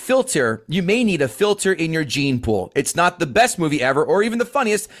may need a filter in your gene pool. It's not the best movie ever or even the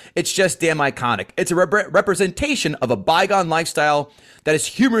funniest. It's just damn iconic. It's a representation of a bygone lifestyle that is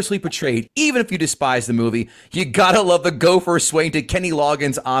humorously portrayed. Even if you despise the movie, you gotta love the gopher swing to Kenny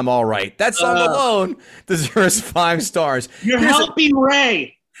Loggins' I'm All Right. That song alone deserves 5 stars. You're helping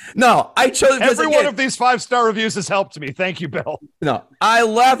Ray. No, I chose every one of these 5-star reviews has helped me. Thank you, Bill. No, I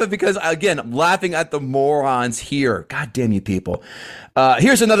laugh at because, again, I'm laughing at the morons here. God damn you people.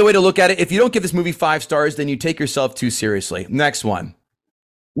 Here's another way to look at it. If you don't give this movie 5 stars, then you take yourself too seriously. Next one.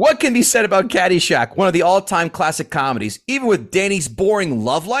 What can be said about Caddyshack, one of the all-time classic comedies? Even with Danny's boring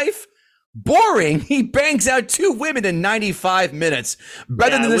love life? Boring? He bangs out 2 women in 95 minutes.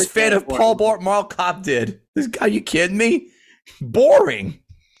 Better than this fan of Paul Blart Mall Cop did. This guy, you kidding me? Boring.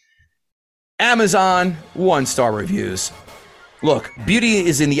 Amazon 1-star reviews. Look, beauty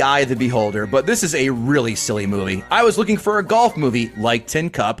is in the eye of the beholder, but this is a really silly movie. I was looking for a golf movie like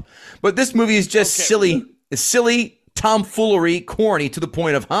Tin Cup, but this movie is just silly tomfoolery, corny to the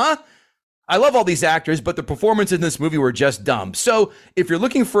point of, huh? I love all these actors, but the performances in this movie were just dumb. So if you're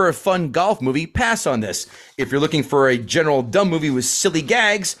looking for a fun golf movie, pass on this. If you're looking for a general dumb movie with silly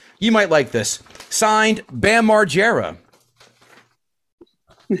gags, you might like this. Signed, Bam Margera.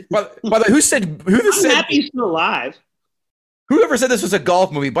 By the way, I'm happy he's still alive. Whoever said this was a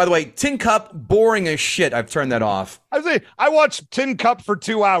golf movie? By the way, Tin Cup, boring as shit. I've turned that off. I watched Tin Cup for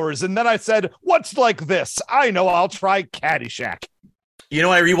 2 hours, and then I said, what's like this? I know, I'll try Caddyshack. You know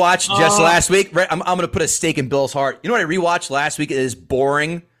what I rewatched just last week? I'm going to put a stake in Bill's heart. You know what I rewatched last week? It is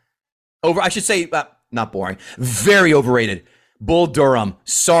boring. I should say, not boring. Very overrated. Bull Durham.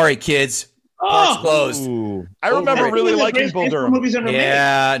 Sorry, kids. Park's closed. Ooh. I remember really liking Bull Durham.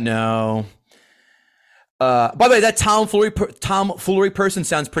 Yeah, no. By the way, that tomfoolery person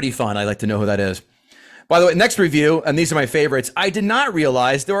sounds pretty fun. I'd like to know who that is. By the way, next review, and these are my favorites. I did not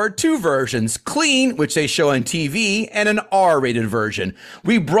realize there are 2 versions, clean, which they show on TV, and an R-rated version.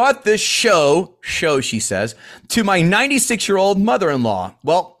 We brought this show, she says, to my 96-year-old mother-in-law.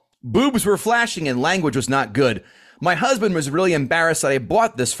 Well, boobs were flashing and language was not good. My husband was really embarrassed that I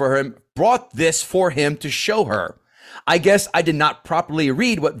brought this for him to show her. I guess I did not properly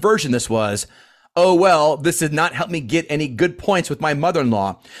read what version this was. Oh, well, this did not help me get any good points with my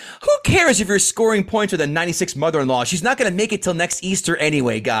mother-in-law. Who cares if you're scoring points with a 96 mother-in-law? She's not going to make it till next Easter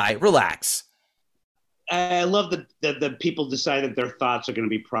anyway, guy. Relax. I love that the people decide that their thoughts are going to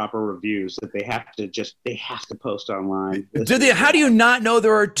be proper reviews, that they have to post online. How do you not know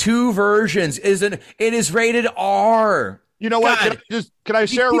there are 2 versions? It is rated R. You know what? Can I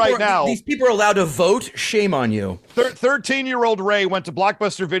share right now? These people are allowed to vote. Shame on you. 13-year-old Ray went to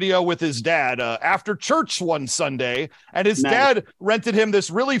Blockbuster Video with his dad after church one Sunday, and his dad rented him this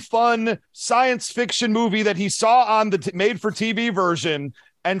really fun science fiction movie that he saw on the made-for-TV version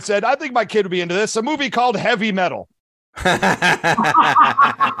and said, I think my kid would be into this, a movie called Heavy Metal.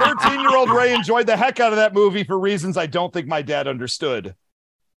 13-year-old Ray enjoyed the heck out of that movie for reasons I don't think my dad understood.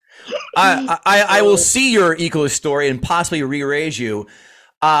 I will see your equal story and possibly re-raise you.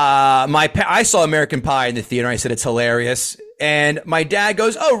 I saw American Pie in the theater. I said it's hilarious, and my dad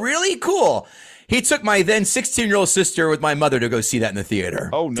goes, "Oh, really? Cool." He took my then 16-year-old sister with my mother to go see that in the theater.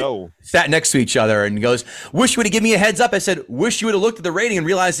 Oh no! Sat next to each other and goes, "Wish you would have given me a heads up." I said, "Wish you would have looked at the rating and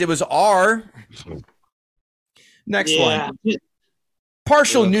realized it was R." Next one.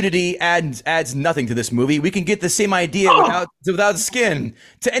 Partial nudity adds nothing to this movie. We can get the same idea without skin.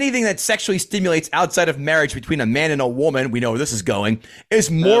 To anything that sexually stimulates outside of marriage between a man and a woman, we know where this is going,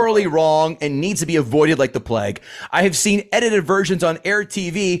 is morally wrong and needs to be avoided like the plague. I have seen edited versions on Air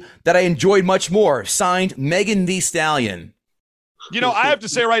TV that I enjoyed much more. Signed, Megan Thee Stallion. You know, I have to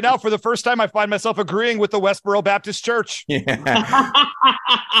say right now, for the first time, I find myself agreeing with the Westboro Baptist Church. Yeah.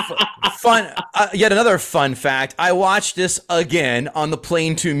 Fun. Yet another fun fact. I watched this again on the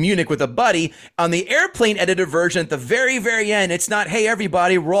plane to Munich with a buddy. On the airplane edited version at the very, very end, it's not, hey,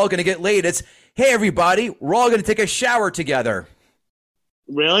 everybody, we're all going to get laid. It's, hey, everybody, we're all going to take a shower together.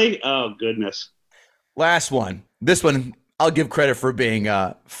 Really? Oh, goodness. Last one. This one, I'll give credit for being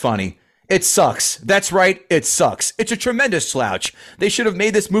funny. It sucks. That's right. It sucks. It's a tremendous slouch. They should have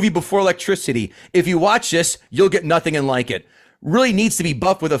made this movie before electricity. If you watch this, you'll get nothing and like it. Really needs to be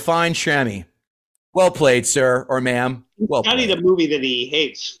buffed with a fine chamois. Well played, sir or ma'am. Well played. The movie that he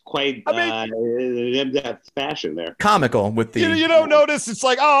hates quite that fashion there. Comical with the... You don't notice it's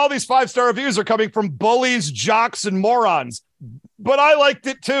like, oh, all these 5-star reviews are coming from bullies, jocks, and morons. But I liked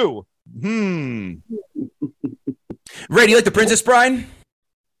it too. Ray, do you like The Princess Bride?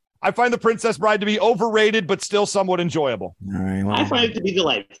 I find The Princess Bride to be overrated, but still somewhat enjoyable. All right, well, I find it to be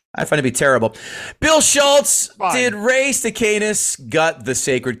delightful. I find it to be terrible. Bill Schultz did Ray Stacanis gut the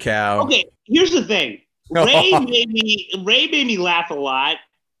sacred cow. Okay, here's the thing. Ray made me laugh a lot.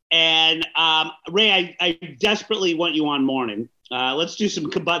 And Ray, I desperately want you on morning. Let's do some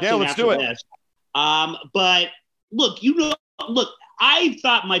combustion after this. But look, I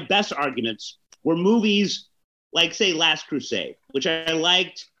thought my best arguments were movies like, say, Last Crusade, which I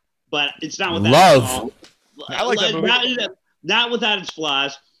liked, but it's not without Love. I like that movie. Not without its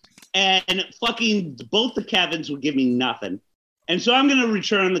flaws. And fucking both the Kevins would give me nothing. And so I'm going to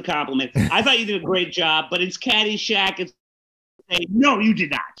return the compliment. I thought you did a great job, but it's Caddyshack. It's no, you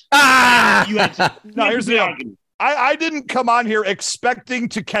did not. You had to, no, here's the argument. I didn't come on here expecting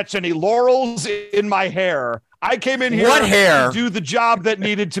to catch any laurels in my hair. I came in here to do the job that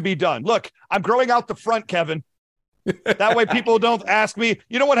needed to be done. Look, I'm growing out the front, Kevin. That way people don't ask me.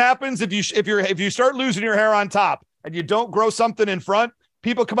 You know what happens if you start losing your hair on top and you don't grow something in front?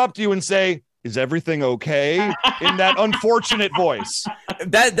 People come up to you and say, "Is everything okay?" in that unfortunate voice.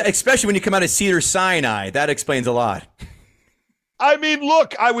 That, especially when you come out of Cedars-Sinai, that explains a lot. I mean,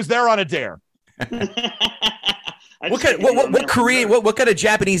 look, I was there on a dare. What kind of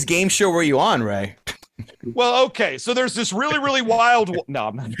Japanese game show were you on, Ray? Well, okay, so there's this really, really wild. No,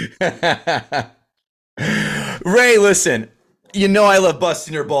 I'm not. Ray, listen. You know I love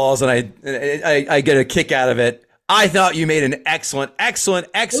busting your balls, and I get a kick out of it. I thought you made an excellent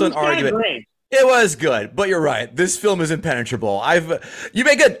argument. Great. It was good, but you're right. This film is impenetrable. You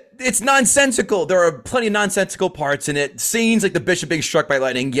make it. It's nonsensical. There are plenty of nonsensical parts in it. Scenes like the bishop being struck by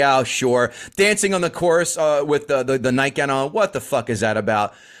lightning. Yeah, sure. Dancing on the chorus with the nightgown on. What the fuck is that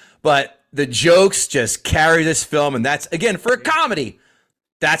about? But the jokes just carry this film, and that's, again, for a comedy.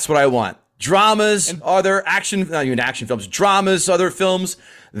 That's what I want. Dramas, other action, not even action films. Dramas, other films.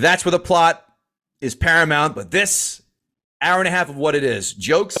 That's where the plot is paramount. But this hour and a half of what it is,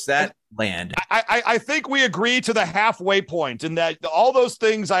 jokes that land. I think we agree to the halfway point in that all those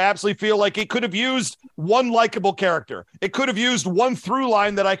things, I absolutely feel like it could have used one likable character. It could have used one through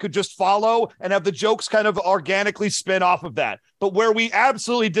line that I could just follow and have the jokes kind of organically spin off of that. But where we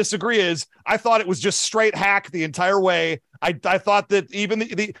absolutely disagree is I thought it was just straight hack the entire way. I thought that even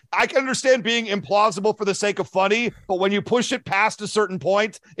I can understand being implausible for the sake of funny, but when you push it past a certain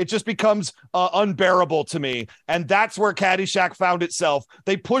point, it just becomes unbearable to me. And that's where Caddyshack found itself.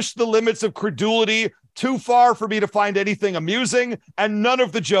 They pushed the limits of credulity too far for me to find anything amusing, and none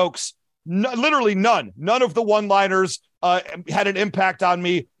of the jokes, literally none of the one-liners had an impact on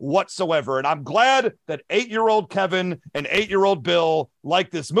me whatsoever. And I'm glad that 8-year-old Kevin and 8-year-old Bill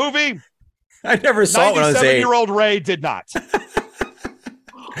like this movie. I never saw it when I was 8. 97-year-old Ray did not.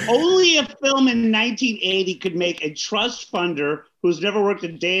 Only a film in 1980 could make a trust funder who's never worked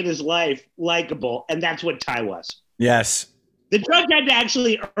a day in his life likable, and that's what Ty was. Yes. The judge had to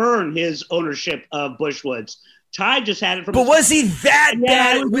actually earn his ownership of Bushwoods. Ty just had it from. But was he that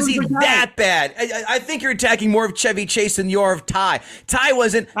bad? Was he that bad? I think you're attacking more of Chevy Chase than you are of Ty. Ty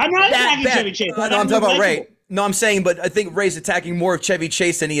wasn't. I'm not that attacking bad. Chevy Chase. No, I'm talking about Ray. No, I'm saying, but I think Ray's attacking more of Chevy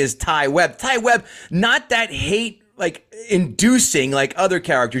Chase than he is Ty Webb. Ty Webb, not that hate like inducing like other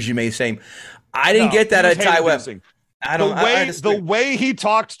characters you may say. I didn't get that at Ty Webb. The way he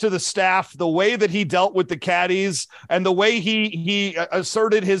talked to the staff, the way that he dealt with the caddies, and the way he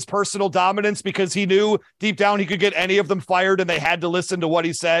asserted his personal dominance because he knew deep down he could get any of them fired and they had to listen to what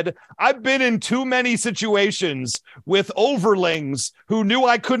he said. I've been in too many situations with overlings who knew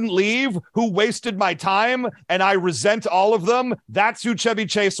I couldn't leave, who wasted my time, and I resent all of them. That's who Chevy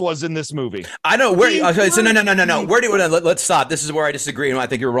Chase was in this movie. I know where. So no. Let's stop. This is where I disagree, and I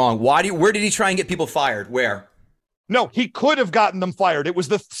think you're wrong. Where did he try and get people fired? Where? No, he could have gotten them fired. It was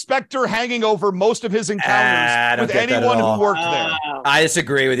the specter hanging over most of his encounters with anyone who worked there. I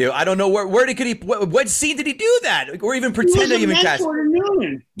disagree with you. I don't know what scene did he do that? Or even pretend to even catch?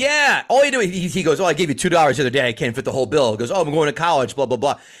 Yeah. All he do, he goes, "Oh, I gave you $2 the other day. I can't fit the whole bill." He goes, "Oh, I'm going to college, blah, blah,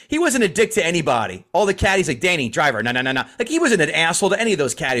 blah." He wasn't a dick to anybody. All the caddies like, "Danny, driver, no. Like he wasn't an asshole to any of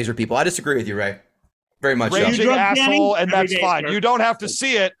those caddies or people. I disagree with you, Ray. Very much so. Raging asshole, and that's fine. You don't have to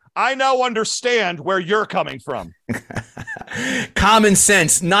see it. I now understand where you're coming from. Common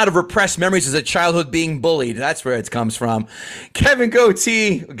sense, not of repressed memories as a childhood being bullied. That's where it comes from. Kevin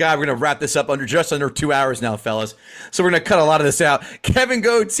Goatee. God, we're going to wrap this up just under 2 hours now, fellas. So we're going to cut a lot of this out. Kevin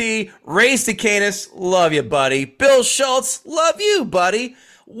Goatee, Ray Stacanis, love you, buddy. Bill Schultz, love you, buddy.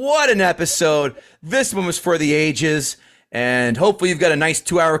 What an episode. This one was for the ages. And hopefully you've got a nice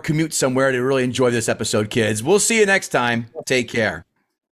 2-hour commute somewhere to really enjoy this episode, kids. We'll see you next time. Take care.